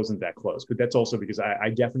 this wasn't that close. But that's also because I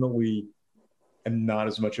definitely am not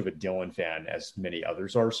as much of a Dylan fan as many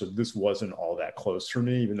others are. So this wasn't all that close for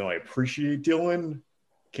me, even though I appreciate Dylan.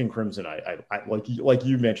 King Crimson, I like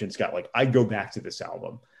you mentioned, Scott, like I go back to this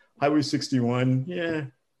album. Highway 61, yeah.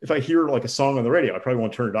 If I hear like a song on the radio, I probably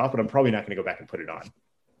won't turn it off, but I'm probably not going to go back and put it on.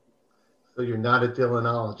 So you're not a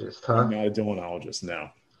Dylanologist, huh? I'm not a Dylanologist, no.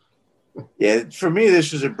 Yeah, for me,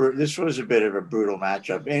 this was a bit of a brutal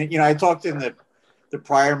matchup. And, I talked in the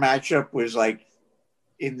prior matchup was like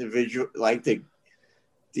individual, like the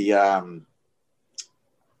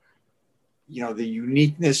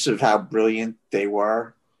uniqueness of how brilliant they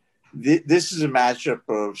were. This is a matchup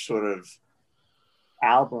of sort of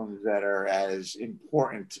albums that are as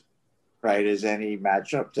important, right, as any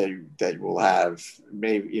matchup that we'll have.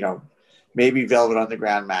 Maybe Velvet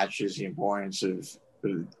Underground matches the importance of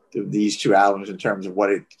these 2 albums in terms of what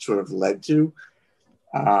it sort of led to.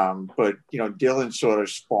 But Dylan sort of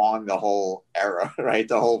spawned the whole era, right?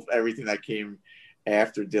 Everything that came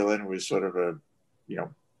after Dylan was sort of a,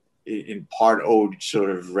 in part owed sort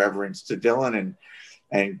of reverence to Dylan,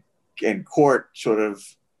 and Court sort of,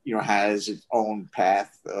 has its own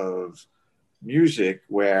path of music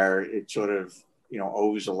where it sort of,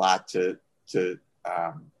 owes a lot to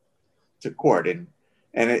Court, and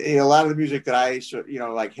a lot of the music that I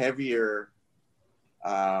like heavier,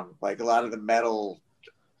 like a lot of the metal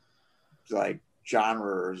like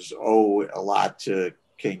genres owe a lot to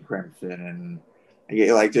King Crimson,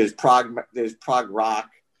 and like there's prog rock,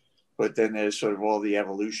 but then there's sort of all the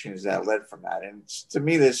evolutions that led from that. And to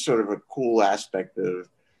me, there's sort of a cool aspect of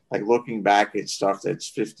like looking back at stuff that's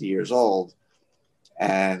 50 years old,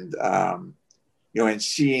 and and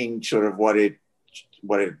seeing sort of what it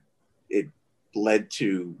led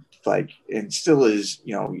to, like, and still is,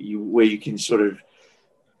 where you can sort of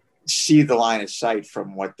see the line of sight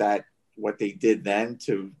from what they did then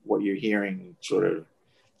to what you're hearing sort of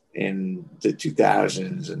in the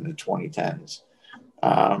 2000s and the 2010s.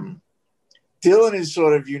 Dylan is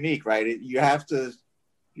sort of unique, right? You have to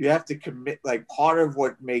commit, like, part of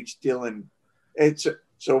what makes Dylan,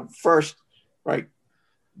 so first, right,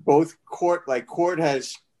 both Court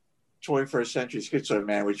has 21st Century Schizoid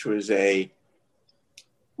Man,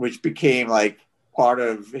 which became like part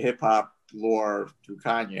of hip hop lore through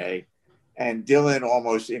Kanye, and Dylan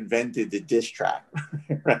almost invented the diss track,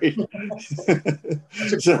 right?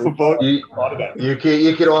 So both, you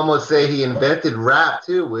could almost say he invented rap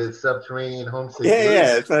too with Subterranean Homesick.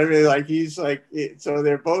 Yeah. So I mean, like, he's like, so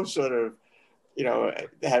they're both sort of,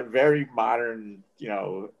 have very modern,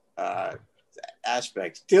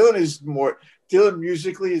 aspects. Dylan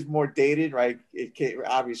musically is more dated, right? It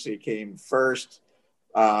came first.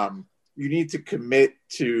 You need to commit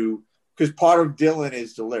to, because part of Dylan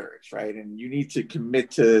is the lyrics, right? And you need to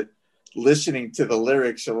commit to listening to the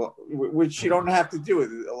lyrics, which you don't have to do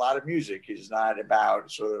with a lot of music. Is not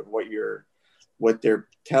about sort of what they're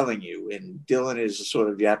telling you. And Dylan is sort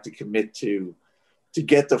of, you have to commit to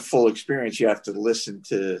get the full experience. You have to listen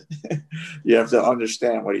to, you have to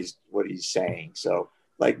understand what he's saying. So,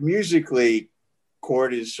 like, musically,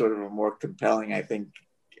 Court is sort of a more compelling, I think.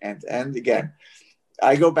 And again,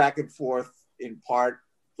 I go back and forth in part.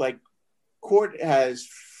 Like, Court has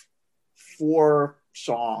 4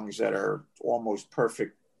 songs that are almost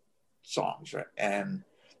perfect songs, right? And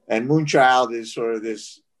Moonchild is sort of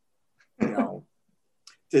this,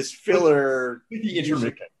 this filler. The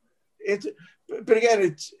intermission. But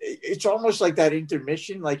again, it's almost like that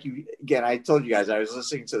intermission. Like, I told you guys, I was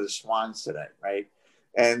listening to the Swans today, right?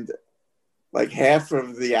 And like half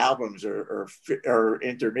of the albums are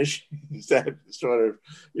intermissions that sort of,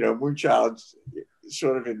 Moonchild's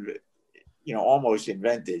sort of, almost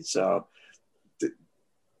invented. So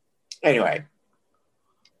anyway,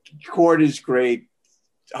 Court is great.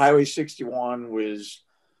 Highway 61 was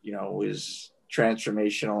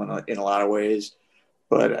transformational in a lot of ways.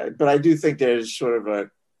 But I do think there's sort of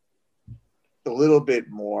a little bit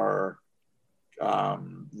more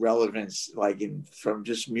relevance, like, from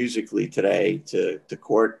just musically today to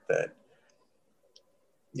Court, that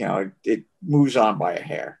it moves on by a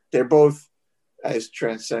hair. They're both as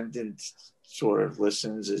transcendent sort of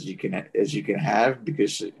listens as you can have,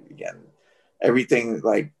 because again, everything,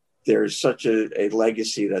 like, there's such a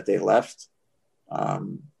legacy that they left.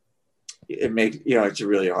 It makes it's a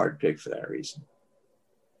really hard pick for that reason.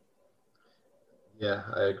 Yeah,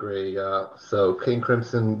 I agree. So King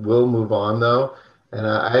Crimson will move on, though. And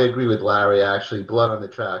I agree with Larry, actually. Blood on the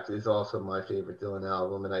Tracks is also my favorite Dylan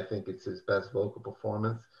album, and I think it's his best vocal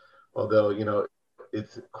performance. Although,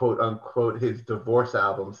 it's quote-unquote his divorce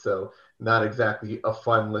album, so not exactly a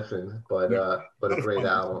fun listen, but a great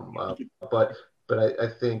album. But I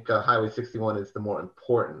think Highway 61 is the more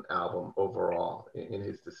important album overall in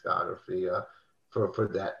his discography for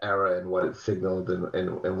that era and what it signaled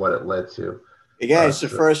and what it led to. Again, it's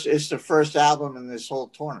the first album in this whole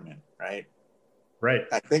tournament, right? Right.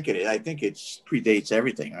 I think it is. I think it predates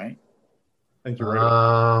everything, right? I think you're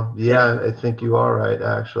right. Yeah, I think you are right,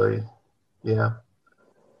 actually. Yeah,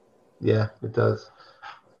 it does.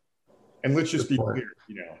 And let's just be clear,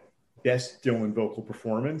 best Dylan vocal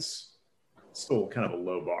performance, still kind of a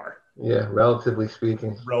low bar. Yeah, relatively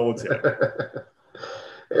speaking. Relative.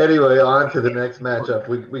 Anyway, on to the next matchup.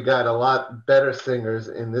 We got a lot better singers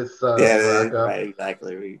in this. Right,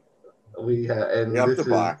 exactly. We and up this the is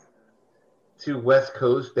bar. 2 West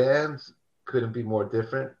Coast bands. Couldn't be more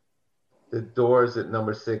different. The Doors at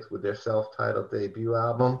number 6 with their self-titled debut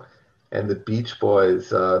album, and the Beach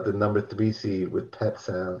Boys, the number 3 seed with Pet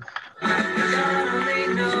Sounds.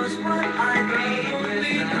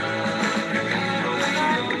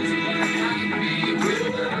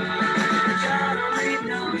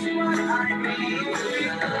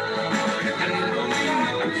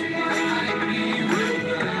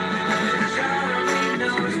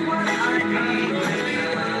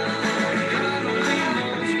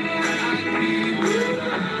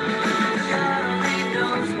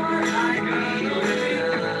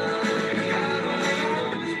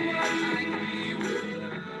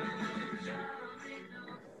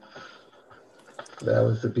 That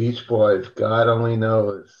was the Beach Boys, God Only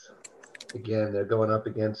Knows. Again, they're going up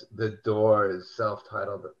against The Doors'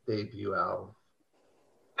 self-titled debut album.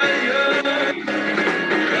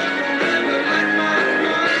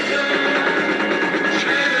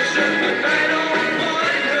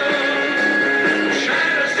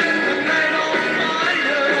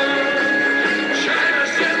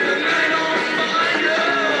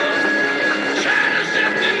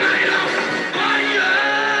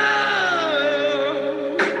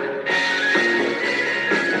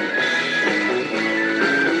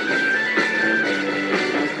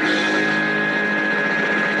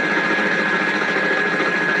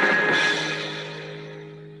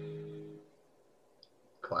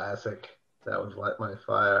 classic. That was Light My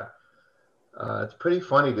Fire. It's pretty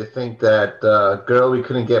funny to think that Girl We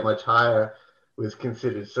Couldn't Get Much Higher was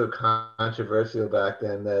considered so controversial back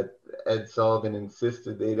then that Ed Sullivan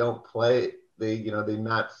insisted they don't play it. They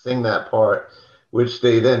not sing that part, which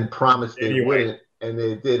they then promised they wouldn't, and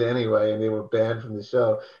they did anyway, and they were banned from the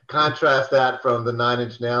show. Contrast that from the Nine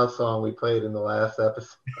Inch Nails song we played in the last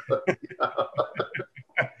episode.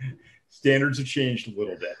 Standards have changed a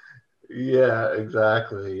little bit. Yeah,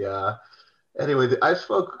 exactly. Anyway, I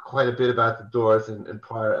spoke quite a bit about the Doors in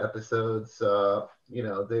prior episodes.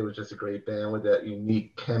 They were just a great band with that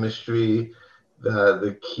unique chemistry.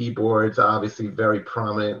 The keyboards, obviously very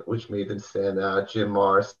prominent, which made them stand out. Jim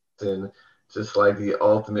Morrison, just like the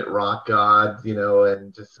ultimate rock god,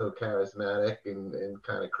 and just so charismatic and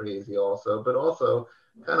kind of crazy also, but also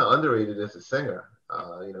kind of underrated as a singer.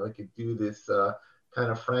 He could do this kind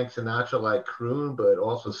of Frank Sinatra-like croon, but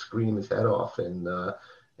also scream his head off, and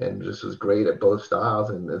just was great at both styles,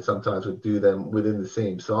 and sometimes would do them within the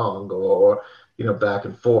same song or back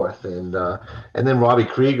and forth. And then Robbie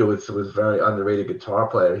Krieger was a very underrated guitar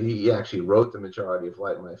player. He actually wrote the majority of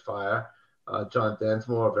Light My Fire. John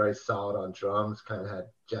Densmore, very solid on drums, kind of had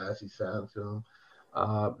jazzy sound to him.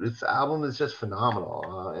 This album is just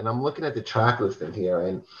phenomenal. And I'm looking at the track listing here,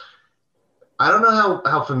 and I don't know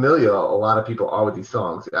how familiar a lot of people are with these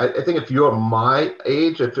songs. I think if you're my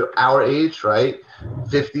age, if you're our age, right,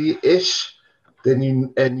 50-ish, then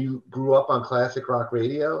you grew up on classic rock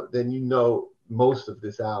radio, then you know most of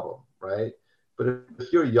this album, right? But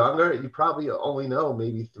if you're younger, you probably only know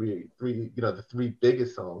maybe three, the three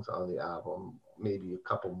biggest songs on the album, maybe a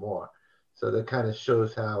couple more. So that kind of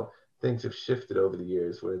shows how things have shifted over the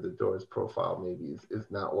years, where the Doors profile maybe is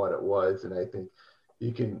not what it was. And I think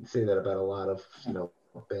you can say that about a lot of,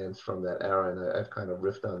 bands from that era. And I've kind of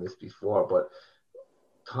riffed on this before, but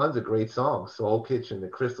tons of great songs. Soul Kitchen, The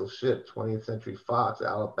Crystal Ship, 20th Century Fox,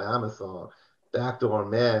 Alabama Song, Backdoor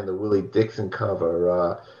Man, the Willie Dixon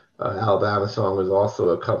cover. Alabama Song was also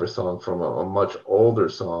a cover song from a much older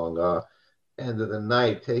song. End of the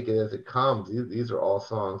Night, Take It As It Comes. These are all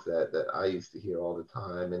songs that I used to hear all the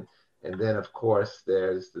time. And then, of course,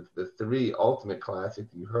 there's the three ultimate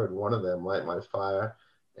classics. You heard one of them, Light My Fire.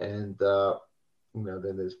 And,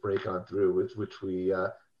 then there's Break On Through, which we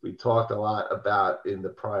talked a lot about in the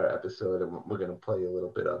prior episode, and we're going to play a little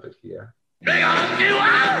bit of it here. Bring on you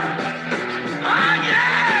out! Oh,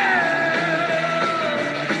 yeah!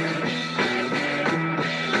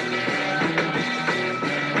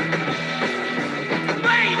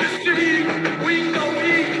 Main Street, week to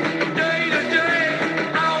week, day to day,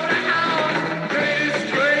 hour to hour, day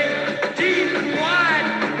straight, deep and wide.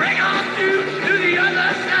 Bring on you to the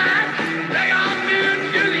other side. Bring on you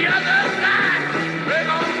to the other side. Bring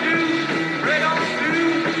on you, bring on you,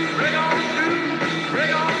 bring on you,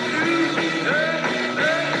 bring on you.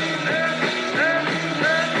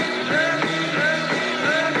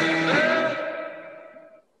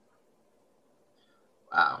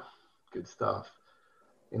 Wow, good stuff.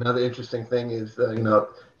 Another interesting thing is,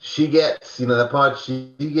 She Gets, that part,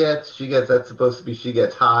 she gets, that's supposed to be She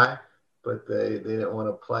Gets High, but they didn't want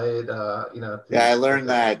to play it, Yeah, I learned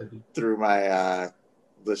that through my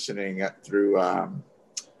listening through my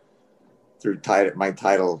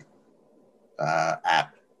Tidal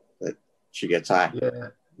app, that She Gets High. Yeah,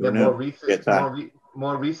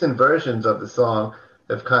 more recent versions of the song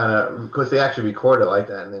have kind of, because they actually record it like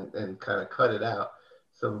that and kind of cut it out.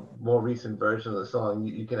 So more recent version of the song,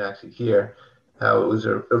 you can actually hear how it was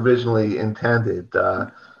originally intended.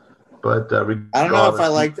 But I don't know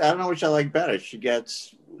I don't know which I like better. She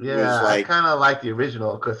Gets. Yeah, I kind of like the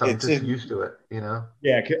original because I'm just used to it, Yeah,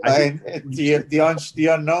 I think the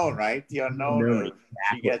unknown, right? The unknown.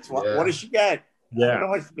 She gets what? Yeah. What does she get? Yeah. I don't know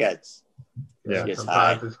what she gets. Yeah, She gets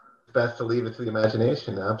sometimes high. it's best to leave it to the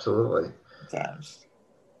imagination. Absolutely. Sometimes.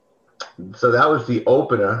 So that was the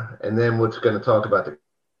opener, and then we're going to talk about the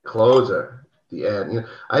closer, the end.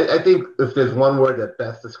 I think if there's one word that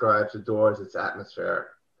best describes the Doors, it's atmospheric.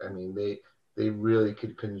 I mean, they really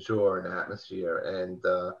could conjure an atmosphere, and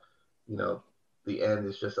the end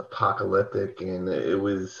is just apocalyptic, and it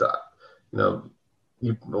was, a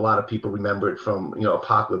lot of people remember it from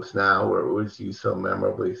Apocalypse Now, where it was used so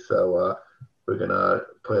memorably. So we're gonna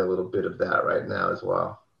play a little bit of that right now as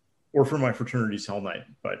well. Or from my fraternity's Hell Night,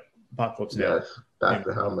 but Apocalypse Now. Yes, back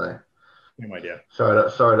to Hell Night. Same idea.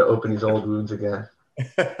 Sorry to open these old wounds again.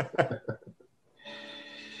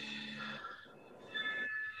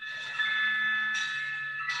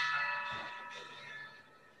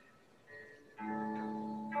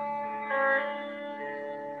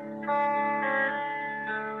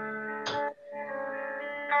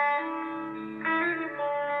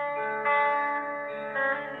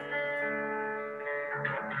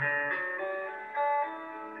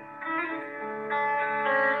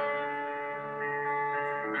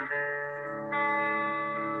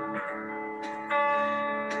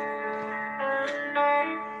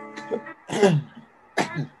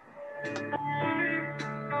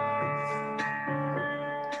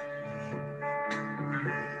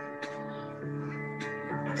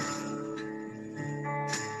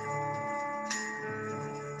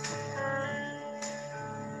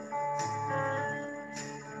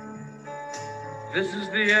 This is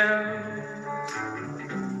the end,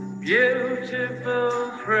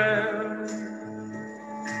 beautiful friend.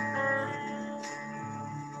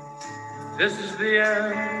 This is the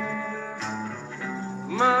end,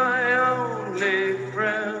 my only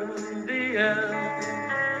friend, the end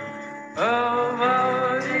of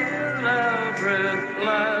our elaborate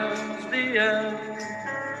plans, the end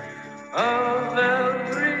of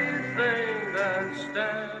everything that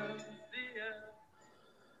stands, the end.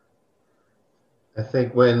 I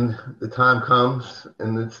think when the time comes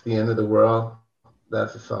and it's the end of the world,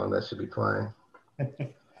 that's a song that should be playing.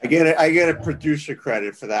 I get a producer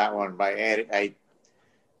credit for that one by adding I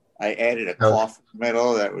added a cough in the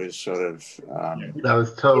middle that was sort of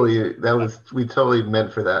we totally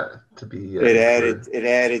meant for that to be it added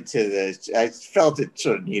to the I felt it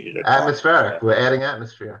sort of needed a atmospheric. cough. We're adding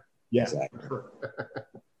atmosphere. Yeah, Exactly.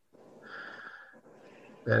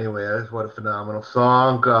 Anyway, what a phenomenal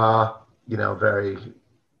song. Very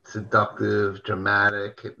seductive,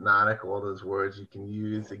 dramatic, hypnotic, all those words you can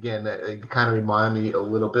use. Again, it kind of remind me a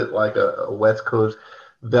little bit like a West Coast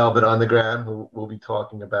Velvet Underground, who we'll be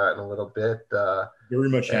talking about in a little bit. Very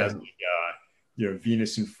much has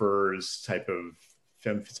Venus and Furs type of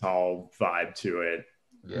femme fatale vibe to it.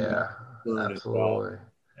 Yeah, absolutely. Well.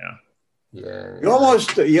 Yeah.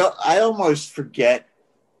 I almost forget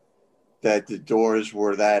that the Doors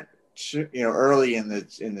were that early in the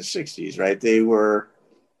 60s, right?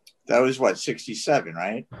 That was what, 67,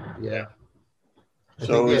 right? Yeah.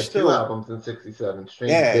 So it was still 2 albums in 67.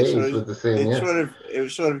 Strange Days was the same year. It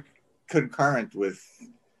was sort of concurrent with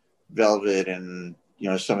Velvet and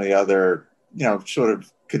some of the other sort of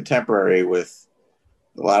contemporary with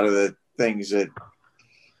a lot of the things that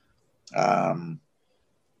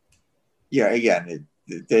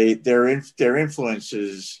their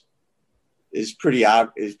influences is pretty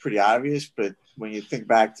obvious, but when you think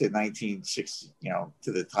back to 1960,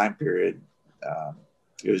 to the time period,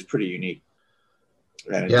 it was pretty unique.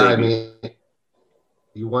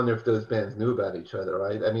 You wonder if those bands knew about each other,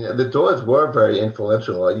 right? I mean, the Doors were very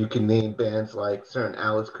influential. You can name bands like certain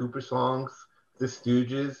Alice Cooper songs, The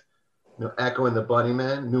Stooges, Echo and the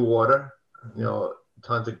Bunnymen, New Order,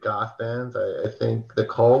 tons of goth bands. I think the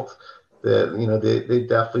Cult, they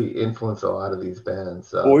definitely influence a lot of these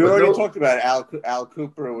bands. Well, we already talked about Al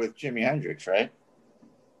Cooper with Jimi Hendrix, right?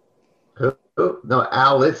 Who? No,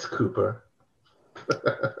 Alice Cooper.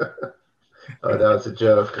 Oh, that was a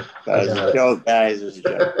joke. That was a joke, guys. It was a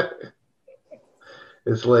joke.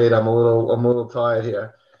 It's late. I'm a little tired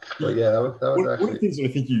here. But yeah, that was one actually of the things that I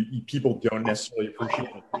think people don't necessarily appreciate.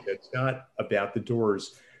 It's not about the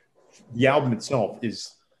Doors. The album itself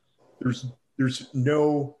is there's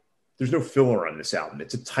no filler on this album.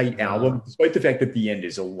 It's a tight album, despite the fact that the end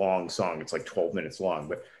is a long song. It's like 12 minutes long,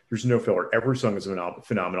 but there's no filler. Every song is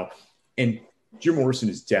phenomenal. And Jim Morrison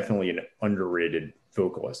is definitely an underrated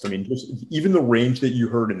vocalist. I mean, even the range that you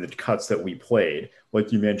heard in the cuts that we played,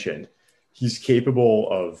 like you mentioned, he's capable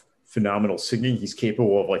of phenomenal singing. He's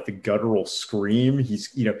capable of like the guttural scream.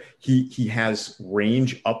 He has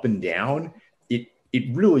range up and down.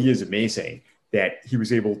 It really is amazing that he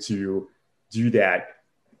was able to do that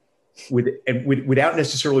without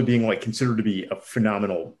necessarily being like considered to be a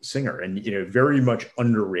phenomenal singer, and very much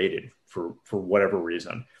underrated for whatever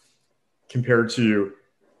reason, compared to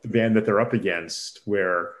the band that they're up against,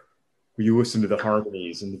 where you listen to the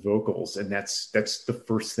harmonies and the vocals, and that's the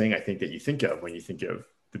first thing I think that you think of when you think of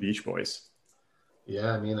the Beach Boys.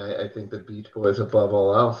 Yeah, I mean, I think the Beach Boys, above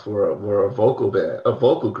all else, were a vocal band, a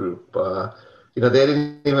vocal group. They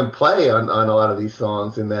didn't even play on a lot of these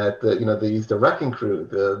songs, in that they used the Wrecking Crew,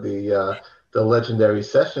 the legendary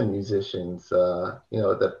session musicians,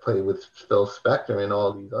 that played with Phil Spector and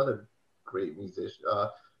all these other great musicians.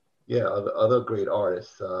 Other great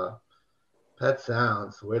artists. Pet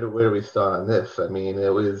Sounds. Where do we start on this? I mean,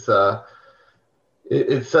 it was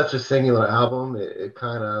it's such a singular album.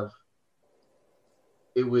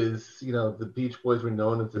 It was, the Beach Boys were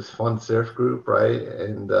known as this fun surf group, right?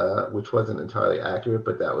 And which wasn't entirely accurate,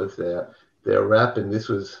 but that was their rep. And this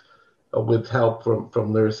was, with help from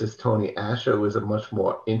lyricist Tony Asher, it was a much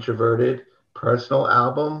more introverted, personal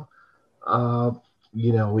album.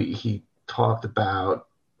 He talked about,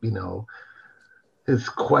 his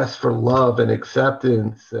quest for love and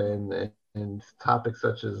acceptance, and topics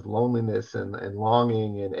such as loneliness and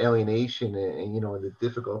longing and alienation, and the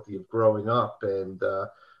difficulty of growing up, and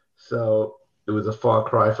So it was a far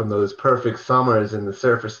cry from those perfect summers and the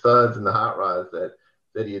Surfer Studs and the Hot Rods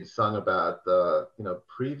that he had sung about,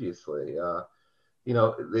 previously.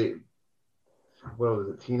 They, what was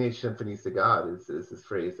it? Teenage Symphonies to God is this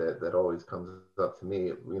phrase that always comes up to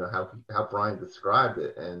me. How Brian described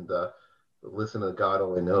it, and listen to God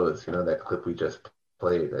Only Knows. That clip we just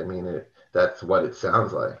played. I mean, that's what it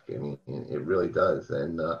sounds like. I mean, it really does.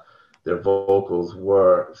 And their vocals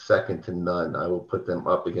were second to none. I will put them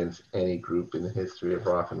up against any group in the history of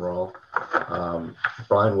rock and roll.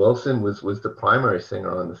 Brian Wilson was the primary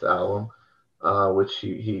singer on this album, which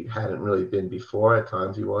he hadn't really been before. At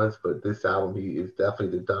times he was, but this album he is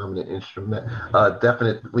definitely the dominant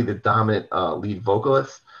definitely the dominant lead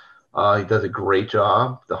vocalist. He does a great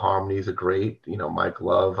job. The harmonies are great. Mike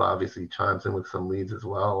Love obviously chimes in with some leads as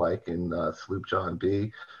well, like in Sloop John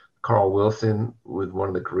B. Carl Wilson with one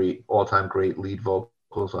of the all-time great lead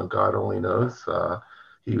vocals on God Only Knows.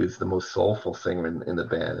 He was the most soulful singer in the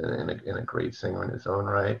band and a great singer in his own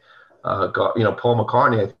right. Paul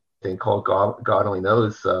McCartney, I think, called God Only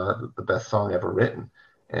Knows the best song ever written.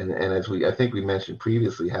 And as I think we mentioned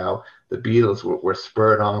previously, how the Beatles were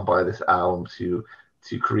spurred on by this album to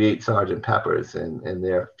create Sgt. Pepper's and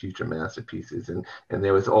their future masterpieces. And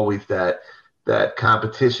there was always that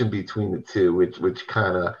competition between the two, which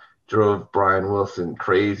kind of drove Brian Wilson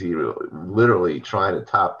crazy, literally trying to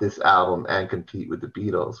top this album and compete with the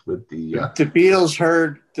Beatles. The Beatles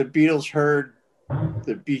heard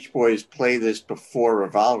the Beach Boys play this before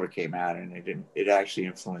Revolver came out, and it actually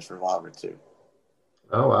influenced Revolver too.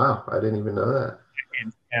 Oh wow, I didn't even know that.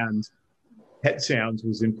 And Pet Sounds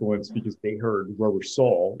was influenced because they heard Rubber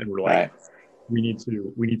Soul and were like, right. we need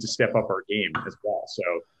to step up our game as well. So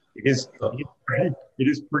it is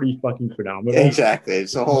pretty fucking phenomenal. Exactly.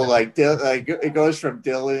 It's a whole it goes from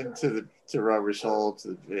Dylan to Rubber Soul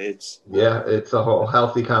it's a whole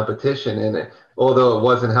healthy competition in it. Although it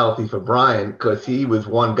wasn't healthy for Brian because he was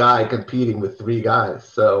one guy competing with three guys,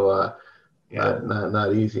 so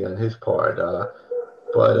not easy on his part.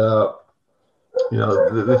 But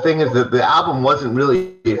the thing is that the album wasn't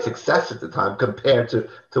really a success at the time compared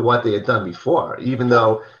to what they had done before, even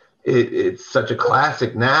though it's such a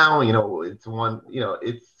classic now. It's one.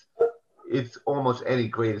 It's almost any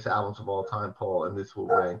greatest albums of all time, Paul, and this will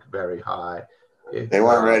rank very high. They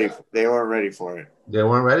weren't ready. They weren't ready for it. They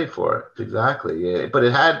weren't ready for it, exactly. Yeah. But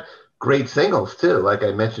it had great singles too, like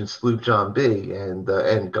I mentioned, Sloop John B. and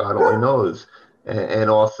God Only Knows, and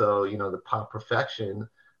also the Pop Perfection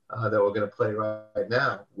that we're going to play right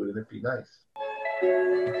now. Wouldn't it be nice?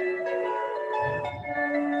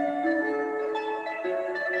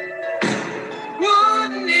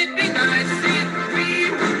 Wouldn't it be nice if we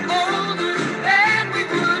were older and we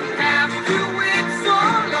wouldn't have to wait so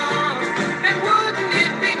long? And wouldn't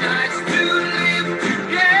it be nice to live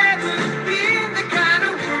together in the kind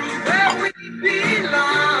of world where we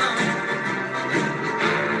belong?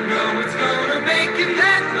 No, it's gonna make it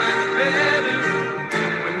that much better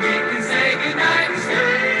when we can say goodnight and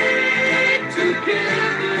stay together.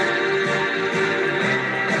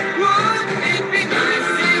 Wouldn't it be nice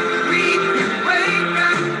if we could wake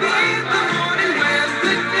up in the morning when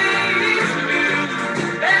the day is new,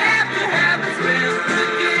 after having spent the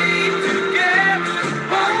day together,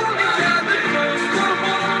 hold each other close the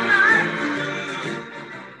whole night through?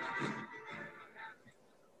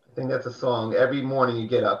 I think that's a song. Every morning you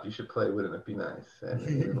get up, you should play Wouldn't It Be Nice?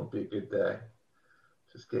 And it'll be a good day.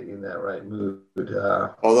 Just get you in that right mood.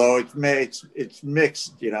 Although it's mixed,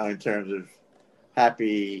 in terms of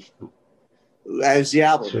happy, as the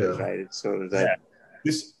album is, right? It's sort of that.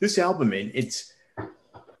 Yeah. This album, it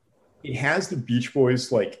has the Beach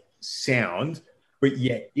Boys like sound, but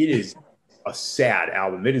yet it is a sad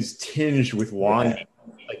album. It is tinged with longing.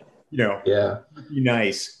 Be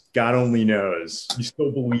nice. God Only Knows. You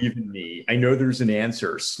Still Believe in Me. I Know There's an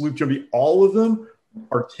Answer. Sloop Jumpy. All of them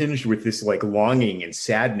are tinged with this like longing and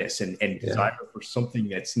sadness and desire for something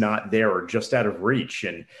that's not there or just out of reach.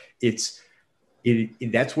 And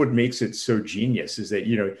that's what makes it so genius, is that,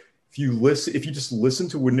 if you just listen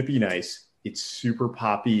to Wouldn't It Be Nice, it's super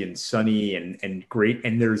poppy and sunny and great.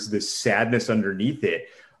 And there's this sadness underneath it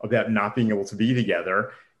about not being able to be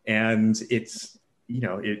together. And it's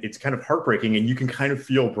kind of heartbreaking, and you can kind of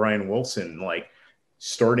feel Brian Wilson like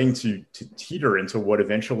starting to teeter into what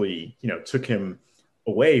eventually, took him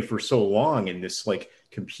away for so long in this like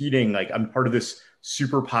competing, like I'm part of this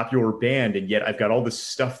super popular band, and yet I've got all this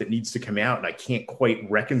stuff that needs to come out and I can't quite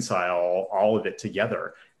reconcile all of it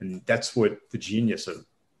together. And that's what the genius of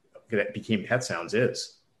that became Pet Sounds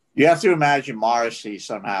is. You have to imagine Morrissey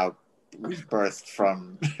somehow was birthed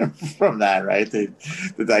from that, right? The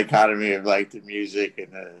dichotomy of like the music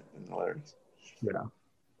and the lyrics. Yeah.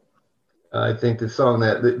 I think the song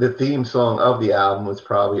the theme song of the album was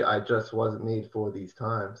probably "I Just Wasn't Made for These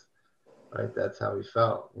Times." Right, that's how he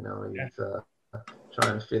felt. You know, he's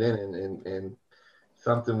trying to fit in, and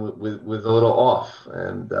something was a little off,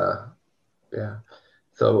 and yeah.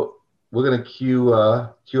 So we're gonna cue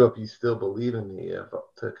up "You Still Believe in Me"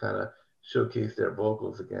 to kind of showcase their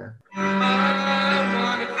vocals again.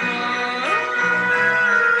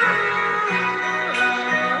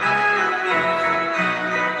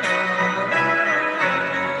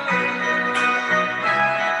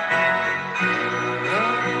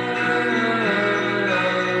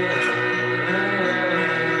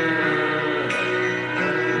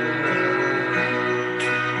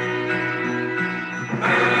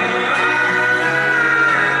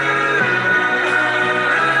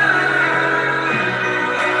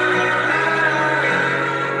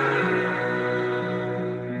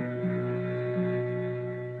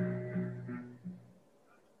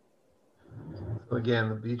 Again,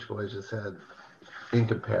 the Beach Boys just had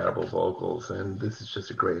incomparable vocals, and this is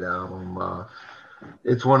just a great album.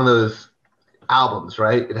 It's one of those albums,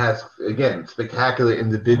 right? It has, again, spectacular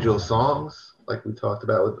individual songs, like we talked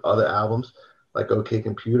about with other albums, like OK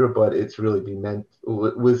Computer, but it's really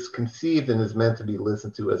was conceived and is meant to be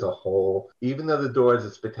listened to as a whole. Even though The Doors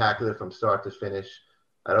is spectacular from start to finish,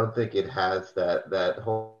 I don't think it has that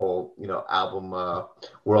whole, album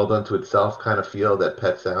world unto itself kind of feel that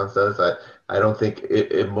Pet Sounds does. I don't think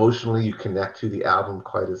emotionally you connect to the album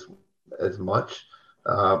quite as much.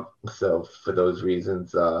 So for those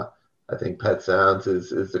reasons, I think Pet Sounds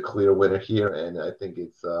is the clear winner here, and I think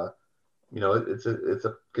it's it's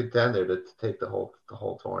a contender to take the whole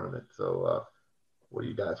tournament. So what do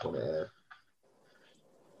you guys want to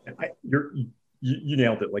add? You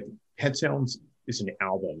nailed it. Like, Pet Sounds is an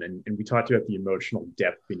album, and we talked about the emotional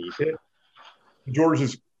depth beneath it. The Doors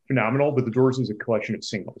is phenomenal, but The Doors is a collection of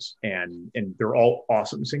singles, and they're all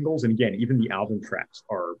awesome singles. And again, even the album tracks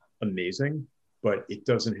are amazing, but it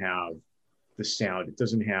doesn't have the sound. It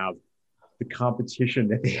doesn't have the competition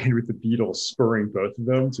that they had with the Beatles, spurring both of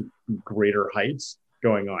them to greater heights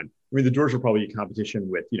going on. I mean, the Doors are probably in competition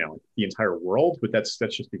with, the entire world, but that's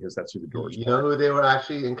just because that's who the Doors are. You know who they were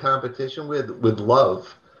actually in competition with? With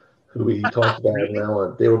Love, who we talked about in that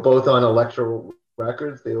one. They were both on Elektra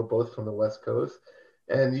Records. They were both from the West Coast.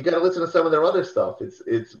 And you got to listen to some of their other stuff.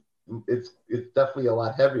 It's definitely a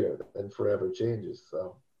lot heavier than Forever Changes.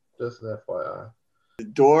 So just an FYI. The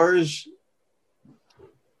Doors,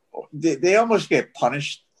 they almost get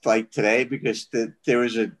punished like today, because there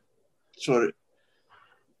was an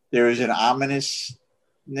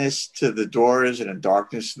ominousness to the Doors and a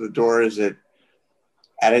darkness to the Doors that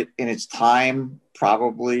in its time,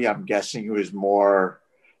 probably, I'm guessing it was more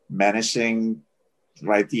menacing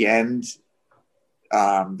right at the end.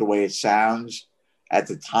 The way it sounds at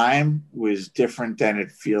the time was different than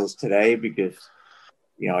it feels today, because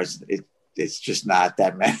it's just not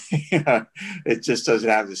that many. It just doesn't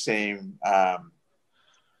have the same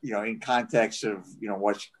in context of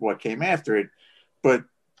what came after it, but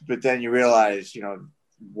then you realize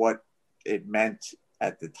what it meant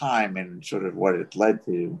at the time and sort of what it led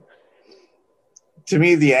to. To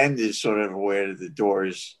me, the end is sort of where the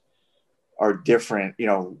Doors are different.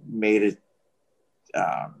 Made it.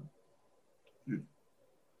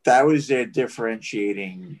 That was their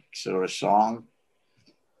differentiating sort of song.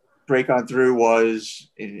 Break On Through was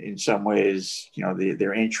in some ways,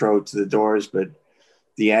 their intro to the Doors, but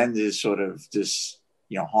the end is sort of this,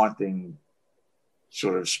 haunting,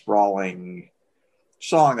 sort of sprawling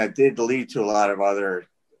song that did lead to a lot of other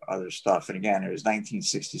stuff. And again, it was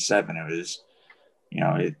 1967. It was,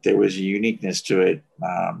 there was a uniqueness to it.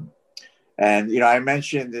 And, I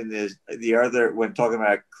mentioned in the other, when talking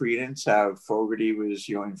about Creedence, how Fogerty was,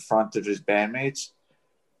 in front of his bandmates,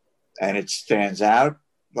 and it stands out.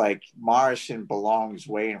 Like, Morrison belongs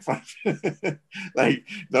way in front of like,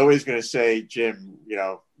 nobody's going to say, Jim,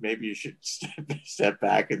 maybe you should step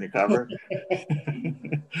back in the cover.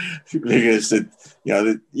 Because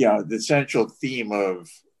the central theme of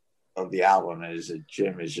the album is that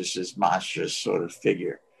Jim is just this monstrous sort of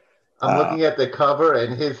figure. I'm looking at the cover,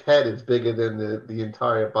 and his head is bigger than the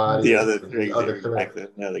entire body. The other three, exactly,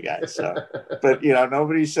 the other guys. So, but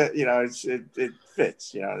nobody said, it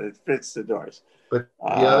fits. It fits the Doors. But the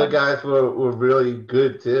other guys were really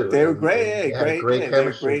good too. They were great. Great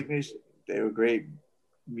chemistry. They were great.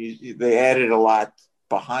 They added a lot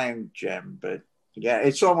behind Jim, but yeah,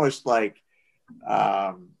 it's almost like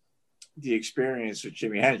the experience with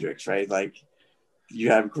Jimi Hendrix, right? Like, you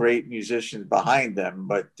have great musicians behind them,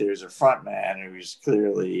 but there's a front man who's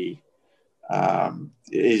clearly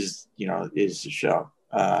is the show.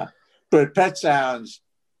 but Pet Sounds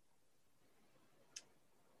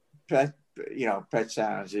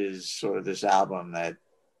is sort of this album that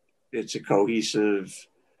it's a cohesive,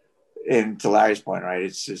 and to Larry's point, right?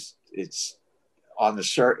 It's on the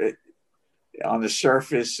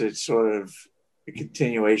surface, it's sort of a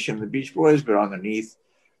continuation of the Beach Boys, but underneath,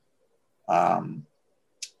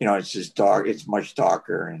 it's just dark. It's much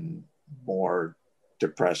darker and more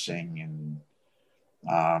depressing, and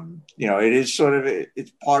it is sort of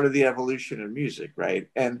it's part of the evolution of music, right?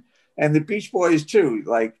 And the Beach Boys too.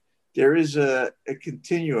 Like there is a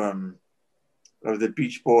continuum of the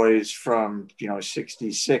Beach Boys from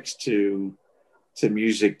 '66 to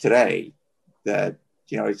music today. That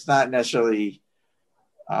it's not necessarily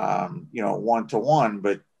one to one,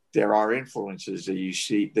 but there are influences that you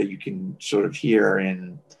see, that you can sort of hear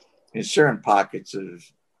in certain pockets of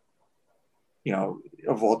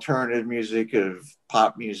alternative music, of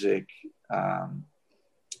pop music,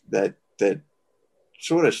 that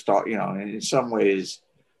sort of start, in some ways,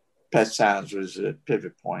 Pet Sounds was a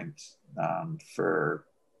pivot point for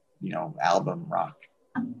album rock.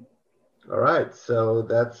 All right, so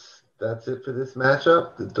that's it for this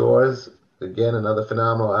matchup. The Doors, again, another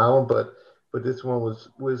phenomenal album, but this one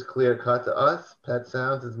was clear cut to us. Pet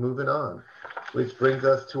Sounds is moving on, which brings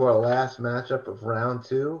us to our last matchup of round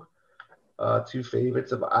two. Two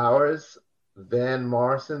favorites of ours, Van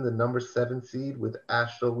Morrison, the number 7 seed with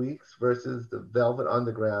Astral Weeks, versus the Velvet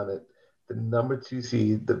Underground at the number 2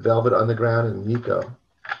 seed, the Velvet Underground and Nico.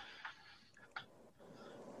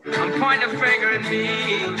 I'm pointing a finger at me.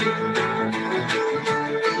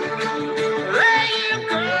 There you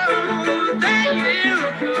go, there you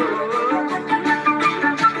go.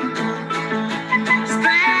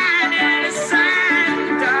 Stand in the sun,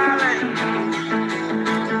 darling,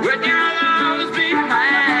 with your arms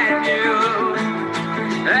behind you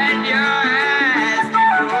and your eyes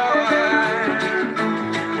before.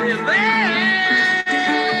 There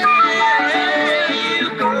you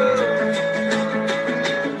go.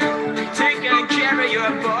 Taking care of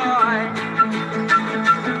your boy.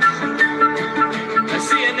 I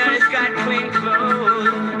see him now, he's got clean clothes,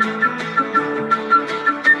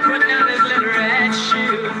 putting on his little red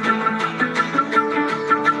shoes.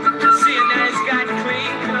 I see him now, he's got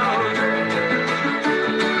clean clothes,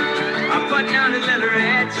 I'm putting on his little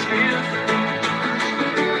red shoes.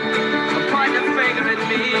 I'm pointing a finger at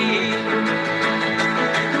me.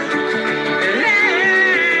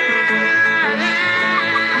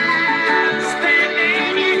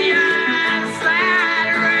 Standing in your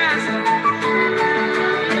side rest,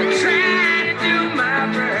 trying to do my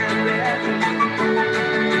best.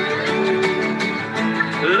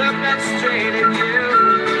 Looking straight at you,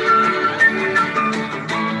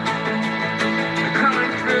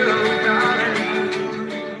 coming through, darling.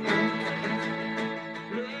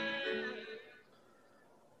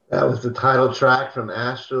 That was the title track from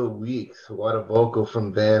Astral Weeks. What a vocal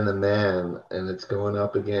from Van the Man. And it's going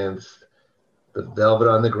up against the Velvet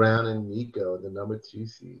Underground and Nico, the number 2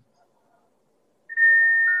 seed.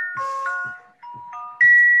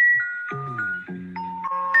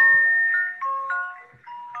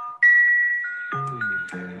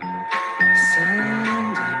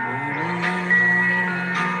 Sunday morning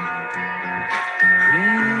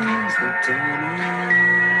brings the dawning.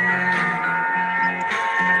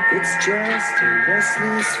 It's just a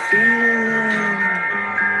restless feeling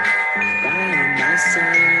by my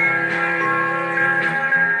side.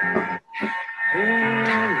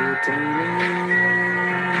 Early dawning,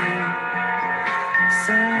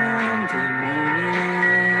 Sunday morning.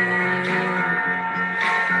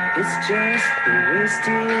 It's just the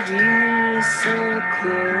wasted years so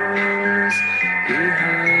close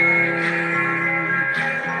behind.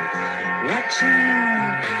 Watching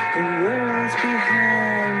the world's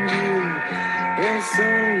behind you. There's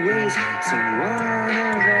always someone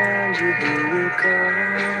around you who will call.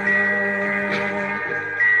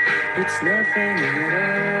 It's nothing at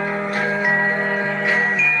all.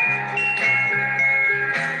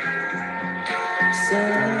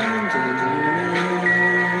 Sunday morning,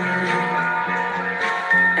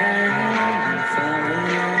 and I'm falling.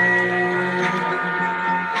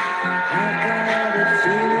 I got a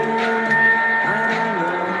feeling I don't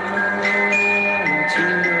want to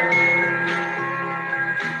know.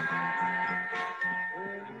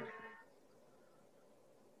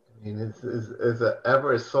 I mean, is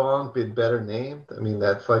ever a song been better named? I mean,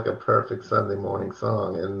 that's like a perfect Sunday morning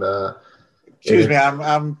song. And Excuse me,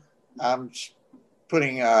 I'm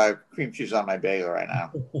putting cream cheese on my bagel right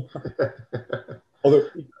now. Although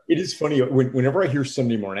it is funny, whenever I hear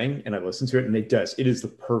Sunday morning and I listen to it, and it is the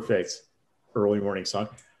perfect early morning song.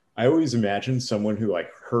 I always imagine someone who like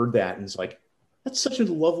heard that and is like, that's such a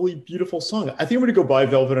lovely, beautiful song. I think I'm going to go buy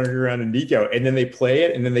Velvet Underground and Nico. And then they play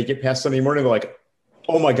it and then they get past Sunday morning. They're like,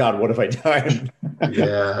 oh my God, what have I done?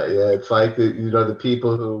 Yeah, yeah. It's like the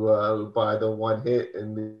people who buy the one hit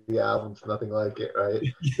and the album's nothing like it, right?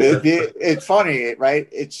 It's funny, right?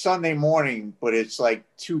 It's Sunday morning, but it's like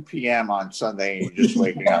 2 p.m. on Sunday and you're just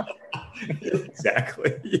waking up.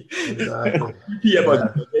 Exactly. Exactly. 2 p.m. on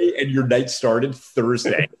Monday and your night started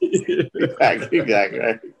Thursday. Exactly.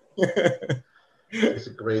 Right. It's a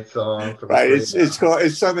great song. Right.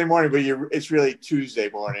 It's Sunday morning, but it's really Tuesday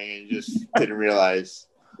morning and you just didn't realize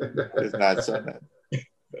it's not Sunday.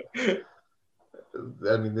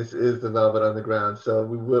 I mean, this is the Velvet Underground, so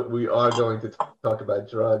we are going to talk about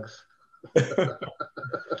drugs.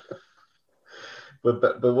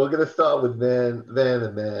 But we're going to start with Van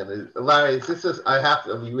and Man. Larry,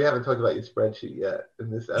 we haven't talked about your spreadsheet yet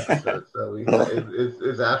in this episode. So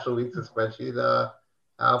is Astral Weeks a spreadsheet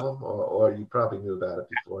album, or you probably knew about it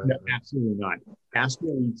before? No, absolutely not.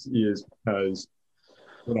 Astral Weeks is because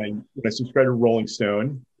when I subscribed to Rolling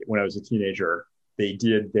Stone when I was a teenager, they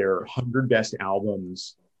did their 100 best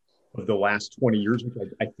albums of the last 20 years, which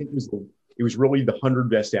I think it was really the 100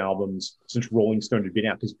 best albums since Rolling Stone had been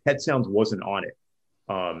out, because Pet Sounds wasn't on it.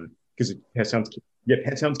 Because Pet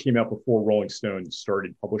Sounds came out before Rolling Stone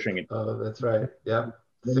started publishing it. Oh, that's right. Yeah,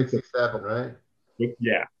 67, right?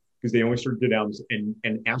 Yeah, because they only started doing albums, and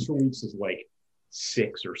Astral Weeks is like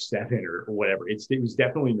 6 or 7 or whatever. It was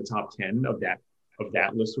definitely in the top 10 of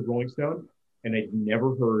that list of Rolling Stone, and I'd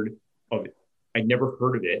never heard of it. I'd never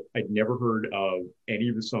heard of it. I'd never heard of any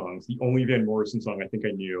of the songs. The only Van Morrison song I think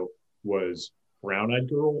I knew was Brown Eyed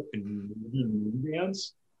Girl and Movie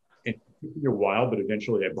Dance. And it took me a while, but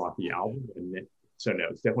eventually I bought the album. So no,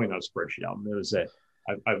 it's definitely not a spreadsheet album. It was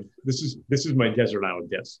this is my Desert Island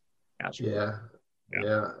Disc. Yeah.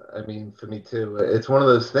 I mean, for me too. It's one of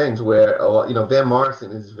those things where Van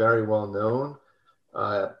Morrison is very well known.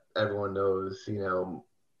 Everyone knows,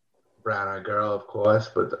 Brown Eyed Girl, of course,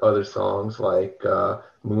 but other songs like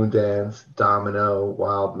Moondance, Domino,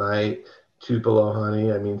 Wild Night, Tupelo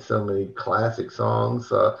Honey. I mean, so many classic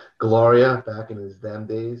songs. Gloria, back in his them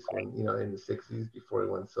days, when, in the 60s before he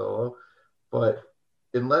went solo. But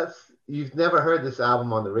unless you've never heard this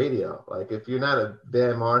album on the radio, like if you're not a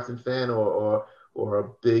Van Morrison fan or a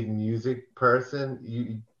big music person,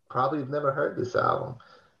 you probably have never heard this album.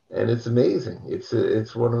 And it's amazing.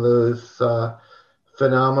 It's one of those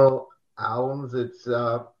phenomenal albums. It's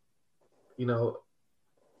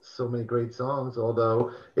so many great songs,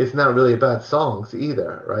 although it's not really about songs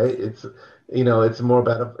either, right? It's more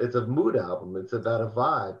about it's a mood album. It's about a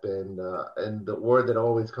vibe, and the word that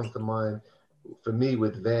always comes to mind for me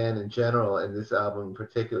with Van in general and this album in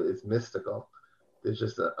particular is mystical. There's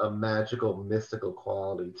just a magical, mystical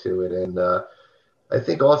quality to it, and I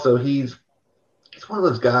think also he's one of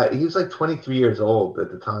those guys. He was like 23 years old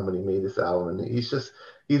at the time when he made this album, and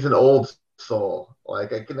he's an old soul.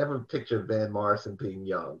 Like, I can never picture Van Morrison being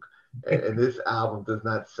young, and this album does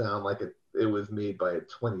not sound like it was made by a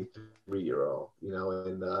 23-year-old,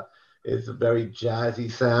 and it's a very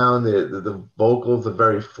jazzy sound. The vocals are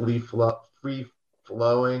very free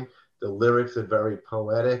flowing. The lyrics are very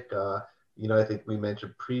poetic. I think we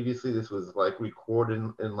mentioned previously this was like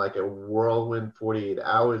recorded in like a whirlwind 48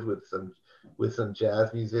 hours with some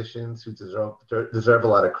jazz musicians who deserve a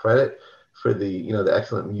lot of credit for the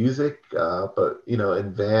excellent music. But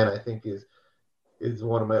and Van, I think is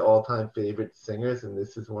one of my all-time favorite singers, and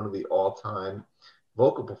this is one of the all-time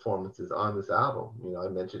vocal performances on this album. I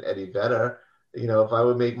mentioned Eddie Vedder. If I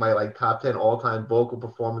would make my like top 10 all-time vocal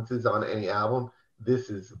performances on any album, this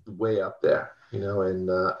is way up there.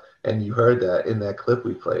 And you heard that in that clip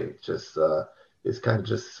we played. Just it's kind of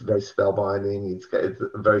just very spellbinding. It's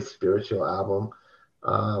a very spiritual album.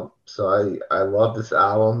 So I love this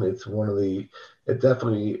album. It's definitely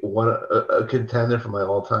a contender for my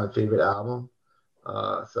all-time favorite album.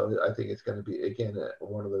 So I think it's going to be, again,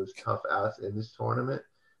 one of those tough outs in this tournament,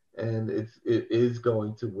 and it is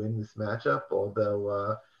going to win this matchup.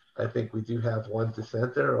 Although I think we do have one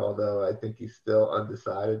dissenter, although I think he's still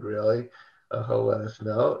undecided. Really, he'll let us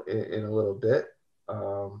know in a little bit.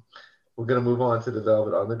 We're going to move on to the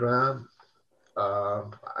Velvet Underground.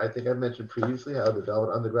 I think I mentioned previously how the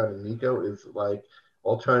Velvet Underground and Nico is like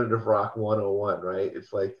alternative rock 101, right?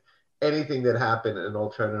 It's like anything that happened in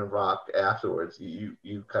alternative rock afterwards, you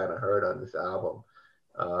kind of heard on this album.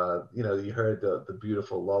 You heard the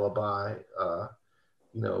beautiful lullaby,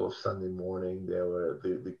 of Sunday Morning. There were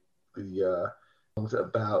the songs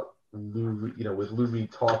about Lou, with Lou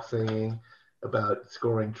Reed talk singing. about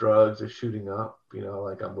scoring drugs or shooting up,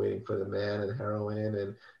 like I'm Waiting for the Man and Heroin.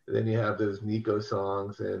 And then you have those Nico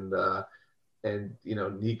songs, and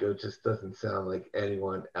Nico just doesn't sound like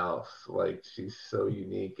anyone else. Like, she's so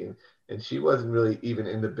unique, and she wasn't really even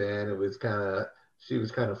in the band. She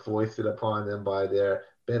was kind of foisted upon them by their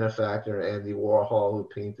benefactor, Andy Warhol, who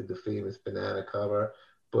painted the famous Banana cover.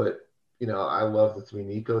 But I love the three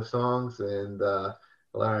Nico songs, and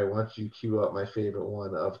Larry, why don't you cue up my favorite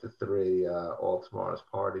one of the three, All Tomorrow's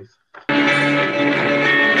Parties.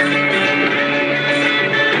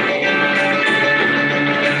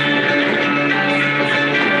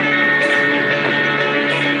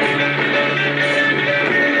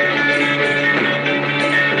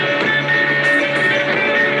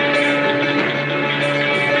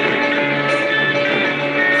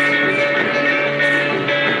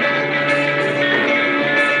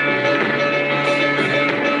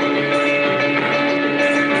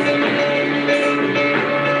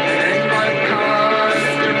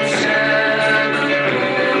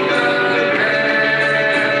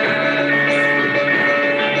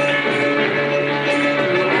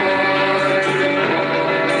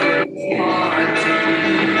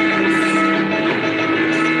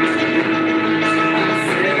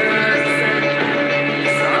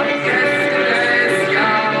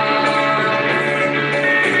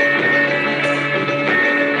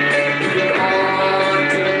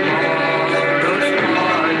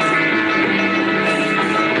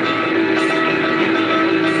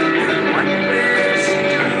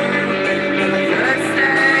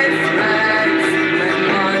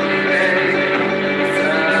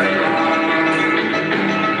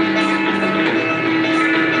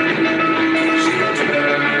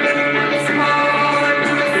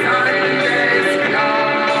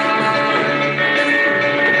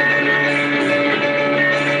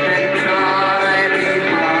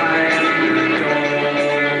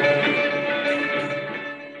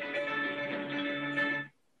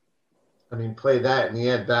 Play that in the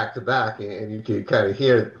end back to back, and you can kind of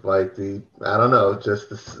hear like I don't know, just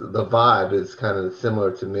the vibe is kind of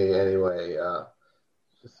similar to me anyway.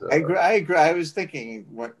 I agree. I was thinking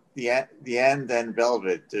what the end and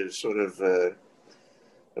Velvet, there's sort of a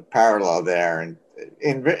parallel there, and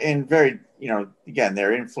in very again,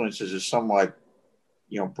 their influences are somewhat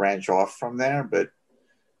branch off from there, but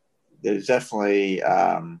there's definitely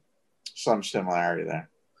some similarity there.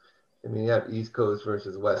 I mean, you have East Coast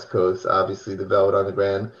versus West Coast. Obviously, the Velvet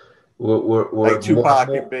Underground were like Tupac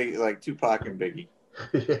and Biggie.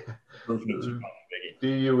 Yeah.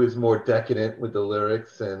 DU is more decadent with the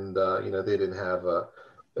lyrics, and they didn't have a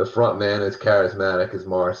front man as charismatic as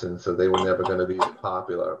Morrison, so they were never going to be as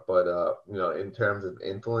popular. But in terms of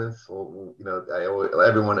influence,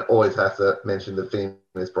 everyone always has to mention the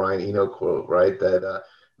famous Brian Eno quote, right? That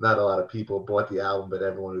not a lot of people bought the album, but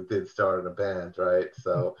everyone who did started a band, right?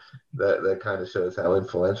 So that kind of shows how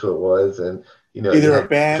influential it was. And either a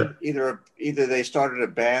band, either they started a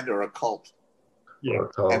band or a cult. Yeah,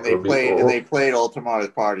 and they played All Tomorrow's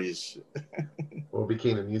Parties, or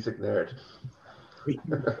became a music nerd. You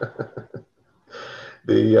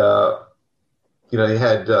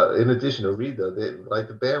had in addition to Reed, though,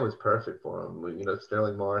 the band was perfect for him.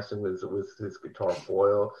 Sterling Morrison was his guitar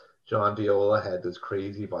foil. John Viola had those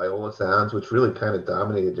crazy viola sounds, which really kind of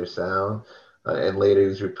dominated their sound. And later he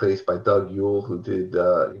was replaced by Doug Yule, who did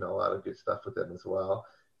a lot of good stuff with them as well.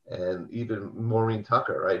 And even Maureen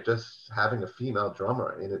Tucker, right? Just having a female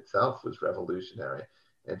drummer in itself was revolutionary.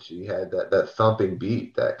 And she had that thumping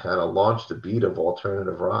beat that kind of launched the beat of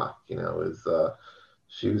alternative rock.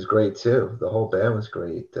 She was great too. The whole band was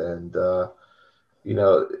great. And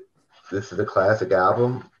this is a classic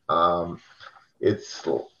album. It's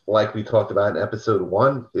like we talked about in episode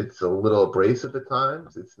 1, it's a little abrasive at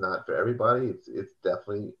times. It's not for everybody. It's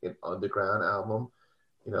definitely an underground album.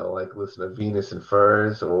 Like listen to Venus and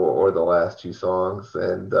Furs or the last 2 songs,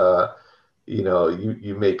 and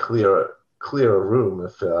you make clear a room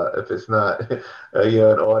if it's not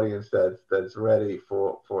an audience that's ready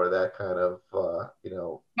for that kind of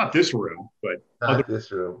not this room, but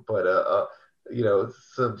this room, but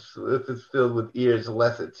if it's filled with ears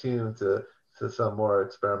less attuned to some more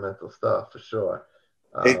experimental stuff, for sure.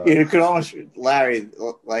 It could almost, Larry,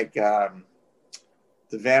 like the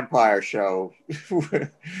Vampire Show.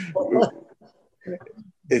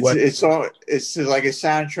 It's like a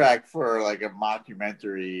soundtrack for like a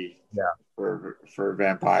mockumentary. Yeah. For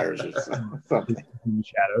vampires or something. In the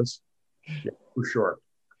shadows. Yeah, for sure.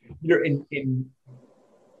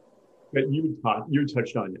 But you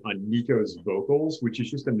touched on Nico's vocals, which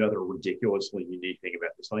is just another ridiculously unique thing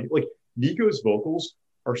about this song. Like Nico's vocals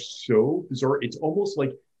are so bizarre. It's almost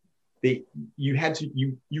like you had to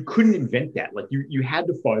you couldn't invent that. Like you had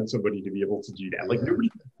to find somebody to be able to do that. Like nobody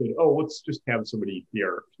said, oh, let's just have somebody be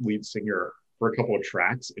our lead singer for a couple of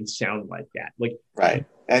tracks and sound like that. Like right.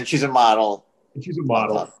 And she's a model.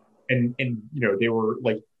 And there were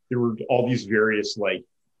all these various like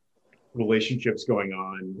relationships going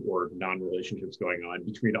on or non-relationships going on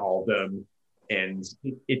between all of them, and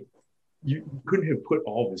you couldn't have put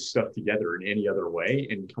all this stuff together in any other way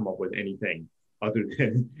and come up with anything other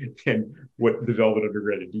than what the Velvet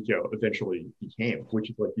Underground and Deco eventually became, which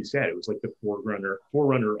is, like you said, it was like the forerunner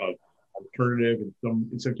of alternative, and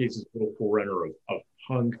in some cases a little forerunner of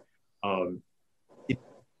punk. It's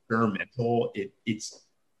experimental, it's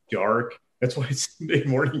dark. That's why Sunday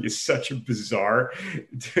Morning is such a bizarre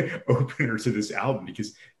opener to this album,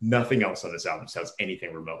 because nothing else on this album sounds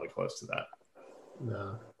anything remotely close to that.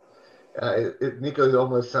 No. Nico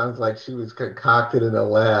almost sounds like she was concocted in a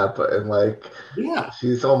lab, and like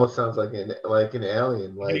she almost sounds like an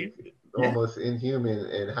alien, like almost inhuman.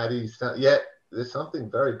 And how do you sound? Yet there's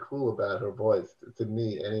something very cool about her voice, to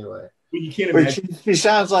me anyway. Well, you can't imagine. She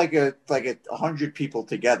sounds like 100 people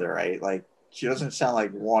together, right? Like she doesn't sound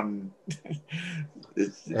like one.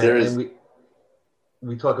 And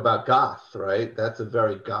we talk about goth, right? That's a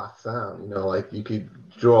very goth sound. Like you could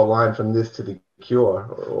draw a line from this to The Cure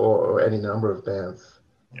or any number of bands.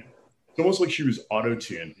 Yeah. It's almost like she was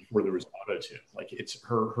auto-tuned before there was auto-tune. Like it's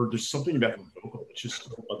her there's something about her vocal. It's just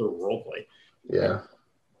so otherworldly. Yeah,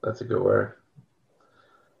 that's a good word.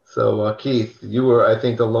 So Keith, you were, I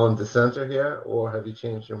think, the lone dissenter here, or have you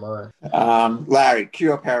changed your mind? Larry,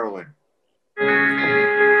 cue up Heroin.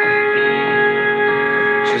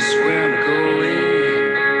 Just where I'm going.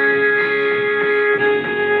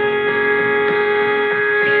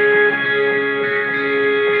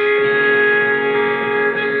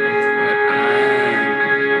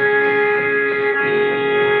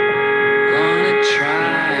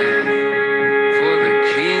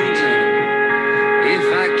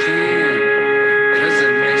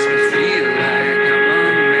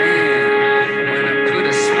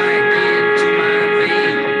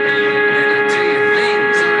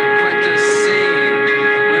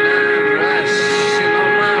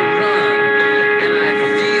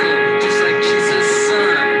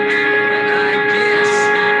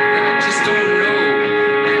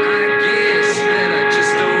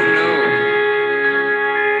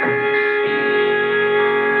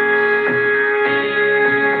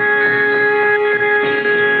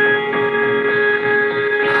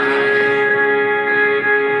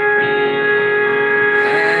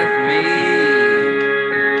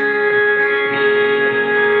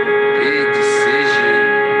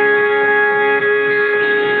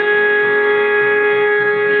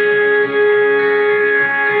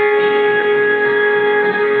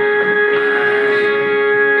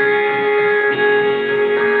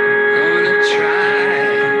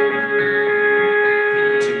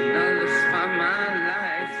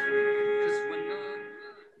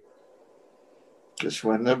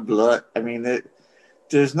 When the blood, I mean,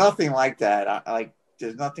 there's nothing like that.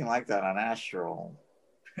 There's nothing like that on Astral.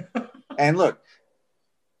 And look,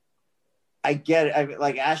 I get it. I mean,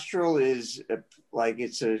 like Astral is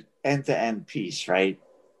it's a end-to-end piece, right?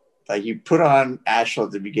 Like you put on Astral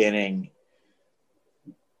at the beginning,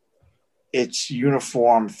 it's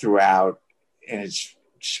uniform throughout, and it's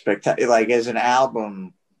spectacular. Like as an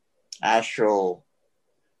album, Astral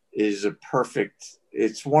is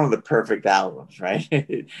it's one of the perfect albums, right?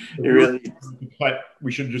 It really. But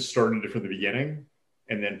we should have just started it from the beginning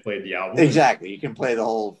and then played the album. Exactly. You can play the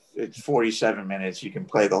whole. It's 47 minutes. You can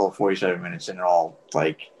play the whole 47 minutes, and it all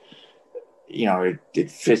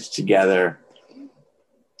it fits together.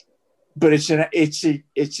 But it's an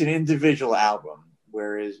individual album.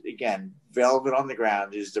 Whereas again, Velvet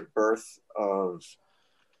Underground is the birth of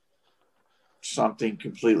something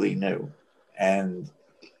completely new, and.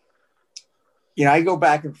 I go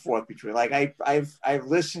back and forth between I've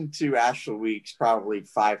listened to Astral Weeks probably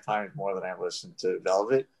 5 times more than I've listened to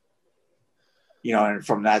Velvet. And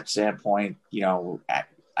from that standpoint,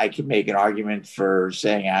 I can make an argument for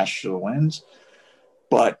saying Astral wins,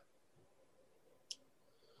 but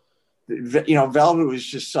Velvet was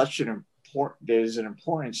just such there's an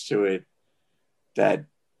importance to it that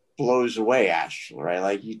blows away Astral, right?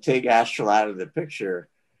 Like you take Astral out of the picture,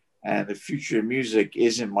 and the future of music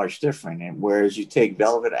isn't much different. And whereas you take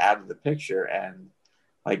Velvet out of the picture, and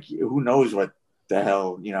who knows what the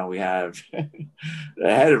hell we have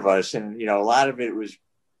ahead of us. And a lot of it was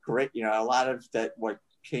great. A lot of that what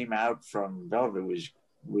came out from Velvet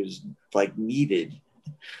was needed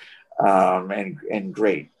and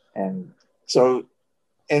great. And so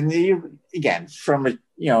again,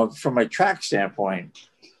 from a track standpoint,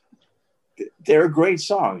 there are great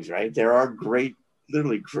songs, right? There are great,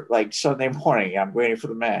 literally, like Sunday Morning, I'm Waiting for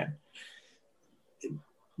the Man,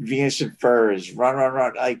 Venus and Furs, Run, Run,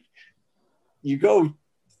 Run. Like, you go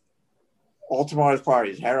All Tomorrow's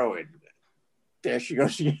Parties, Heroin, there she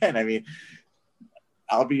goes again. I mean,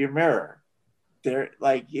 I'll Be Your Mirror.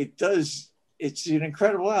 It's an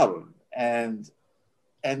incredible album. And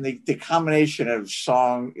the combination of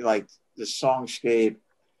song, like the songscape,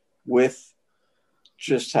 with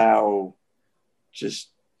just how just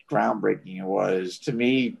groundbreaking it was, to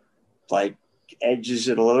me, like, edges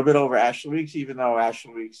it a little bit over Ashley Weeks, even though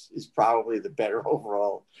Ashley Weeks is probably the better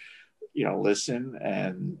overall, listen,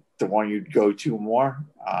 and the one you'd go to more.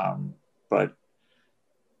 But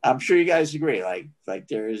I'm sure you guys agree. Like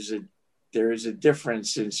there is a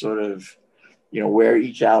difference in sort of, where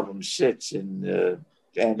each album sits and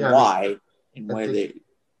why, and where they.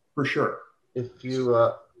 For sure. If you,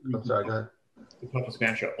 I'm sorry, go ahead. The toughest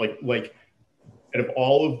matchup, like out of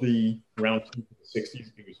all of the round two for the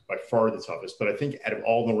 60s, it was by far the toughest. But I think out of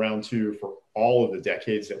all the round two for all of the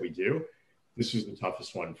decades that we do, this was the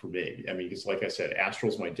toughest one for me. I mean, because like I said,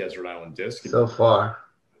 Astral's my desert island disc. So far.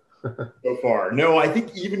 So far. No, I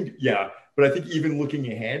think but I think even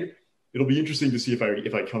looking ahead, it'll be interesting to see if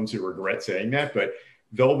I come to regret saying that. But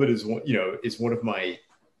Velvet is one of my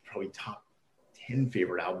probably top 10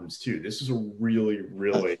 favorite albums too. This is a really,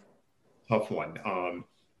 really tough one.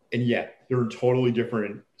 And yeah, there are totally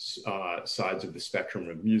different sides of the spectrum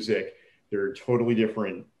of music. There are totally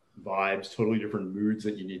different vibes, totally different moods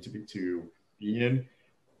that you need to be in.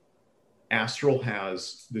 Astral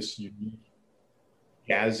has this unique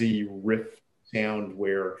jazzy riff sound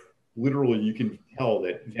where literally you can tell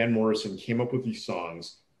that Van Morrison came up with these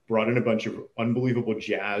songs, brought in a bunch of unbelievable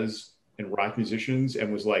jazz and rock musicians,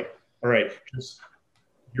 and was like, all right,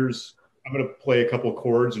 I'm going to play a couple of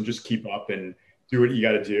chords and just keep up and do what you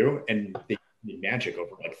got to do. And they did magic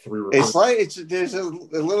over like 3 recordings. It's like, there's a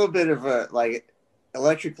little bit of a, like,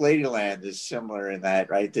 Electric Ladyland is similar in that,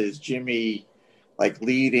 right? There's Jimmy like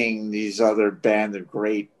leading these other band of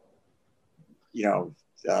great,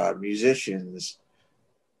 musicians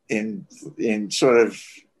in sort of,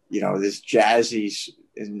 this jazzy,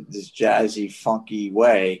 funky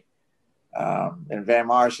way. And Van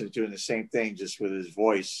Morrison is doing the same thing, just with his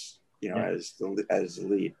voice, as the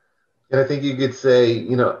lead. And I think you could say,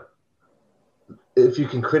 if you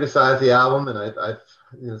can criticize the album, and I've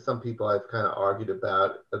some people I've kind of argued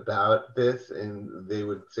about this, and they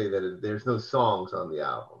would say that there's no songs on the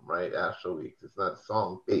album, right? Astral Weeks, it's not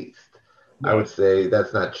song based. No. I would say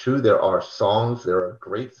that's not true. There are songs, there are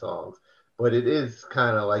great songs, but it is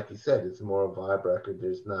kind of like you said, it's more a vibe record.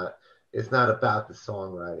 It's not about the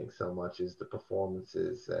songwriting so much as the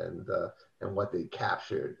performances and what they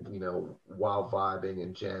captured, while vibing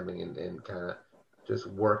and jamming and kind of just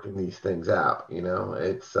working these things out.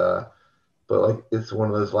 It's but like it's one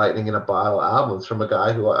of those lightning in a bottle albums from a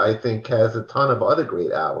guy who I think has a ton of other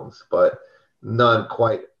great albums, but none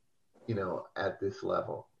quite, at this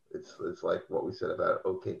level. It's like what we said about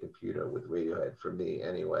OK Computer with Radiohead for me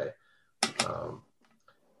anyway.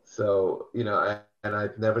 So, and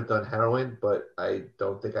I've never done Heroin, but I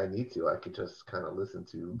don't think I need to. I could just kind of listen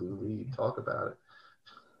to Lou Reed talk about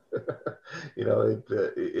it.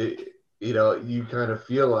 You kind of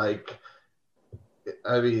feel like,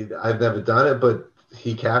 I mean, I've never done it, but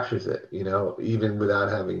he captures it, even without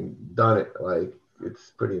having done it. Like,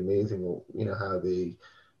 it's pretty amazing, how they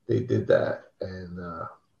did that. And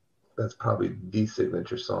that's probably the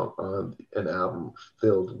signature song on an album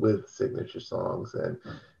filled with signature songs.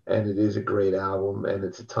 And it is a great album, and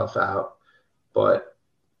it's a tough out, but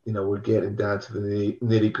we're getting down to the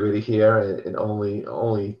nitty gritty here, and only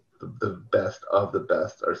the best of the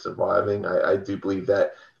best are surviving. I do believe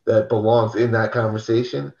that belongs in that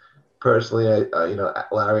conversation. Personally,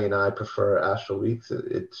 Larry and I prefer Astral Weeks.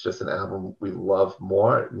 It's just an album we love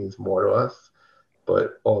more. It means more to us,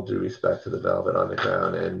 but all due respect to the Velvet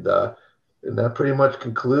Underground. And that pretty much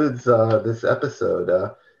concludes this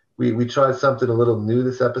episode. We tried something a little new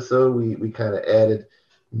this episode. We kind of added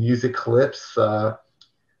music clips,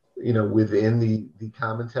 within the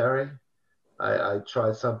commentary. I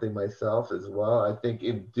tried something myself as well. I think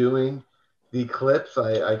in doing the clips,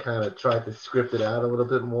 I kind of tried to script it out a little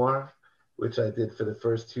bit more, which I did for the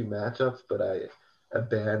first 2 matchups, but I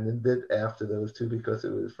abandoned it after those 2 because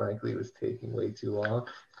it was taking way too long.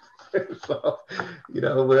 So,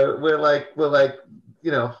 we're like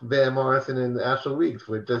Van Morrison and Astral Weeks.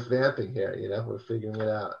 We're just vamping here, we're figuring it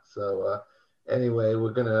out. So anyway,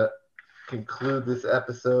 we're gonna conclude this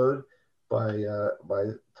episode by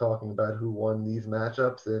talking about who won these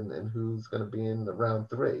matchups and who's going to be in round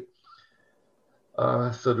 3.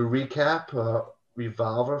 So to recap,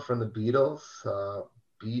 Revolver from the Beatles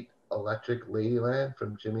beat Electric Ladyland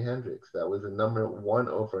from Jimi Hendrix. That was a number 1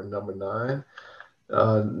 over a number 9.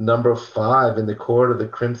 Number 5 in the Court of the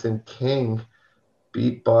Crimson King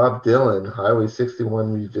beat Bob Dylan, Highway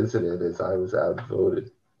 61 Revisited, as I was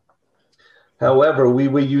outvoted. However, we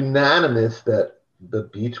were unanimous that the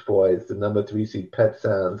Beach Boys, the number 3 seed Pet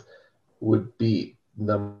Sounds, would beat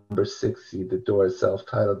number 6 seed The Doors'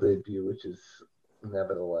 self-titled debut, which is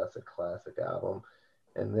nevertheless a classic album.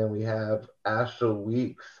 And then we have Astral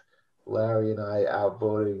Weeks, Larry and I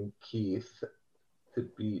outvoting Keith to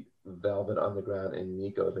beat Velvet Underground and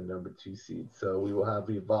Nico, the number 2 seed. So we will have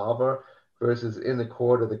Revolver versus In the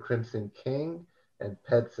Court of the Crimson King and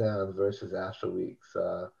Pet Sounds versus Astral Weeks.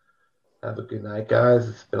 Have a good night, guys.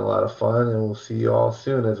 It's been a lot of fun, and we'll see you all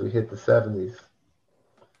soon as we hit the 70s.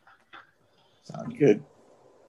 Sounds good.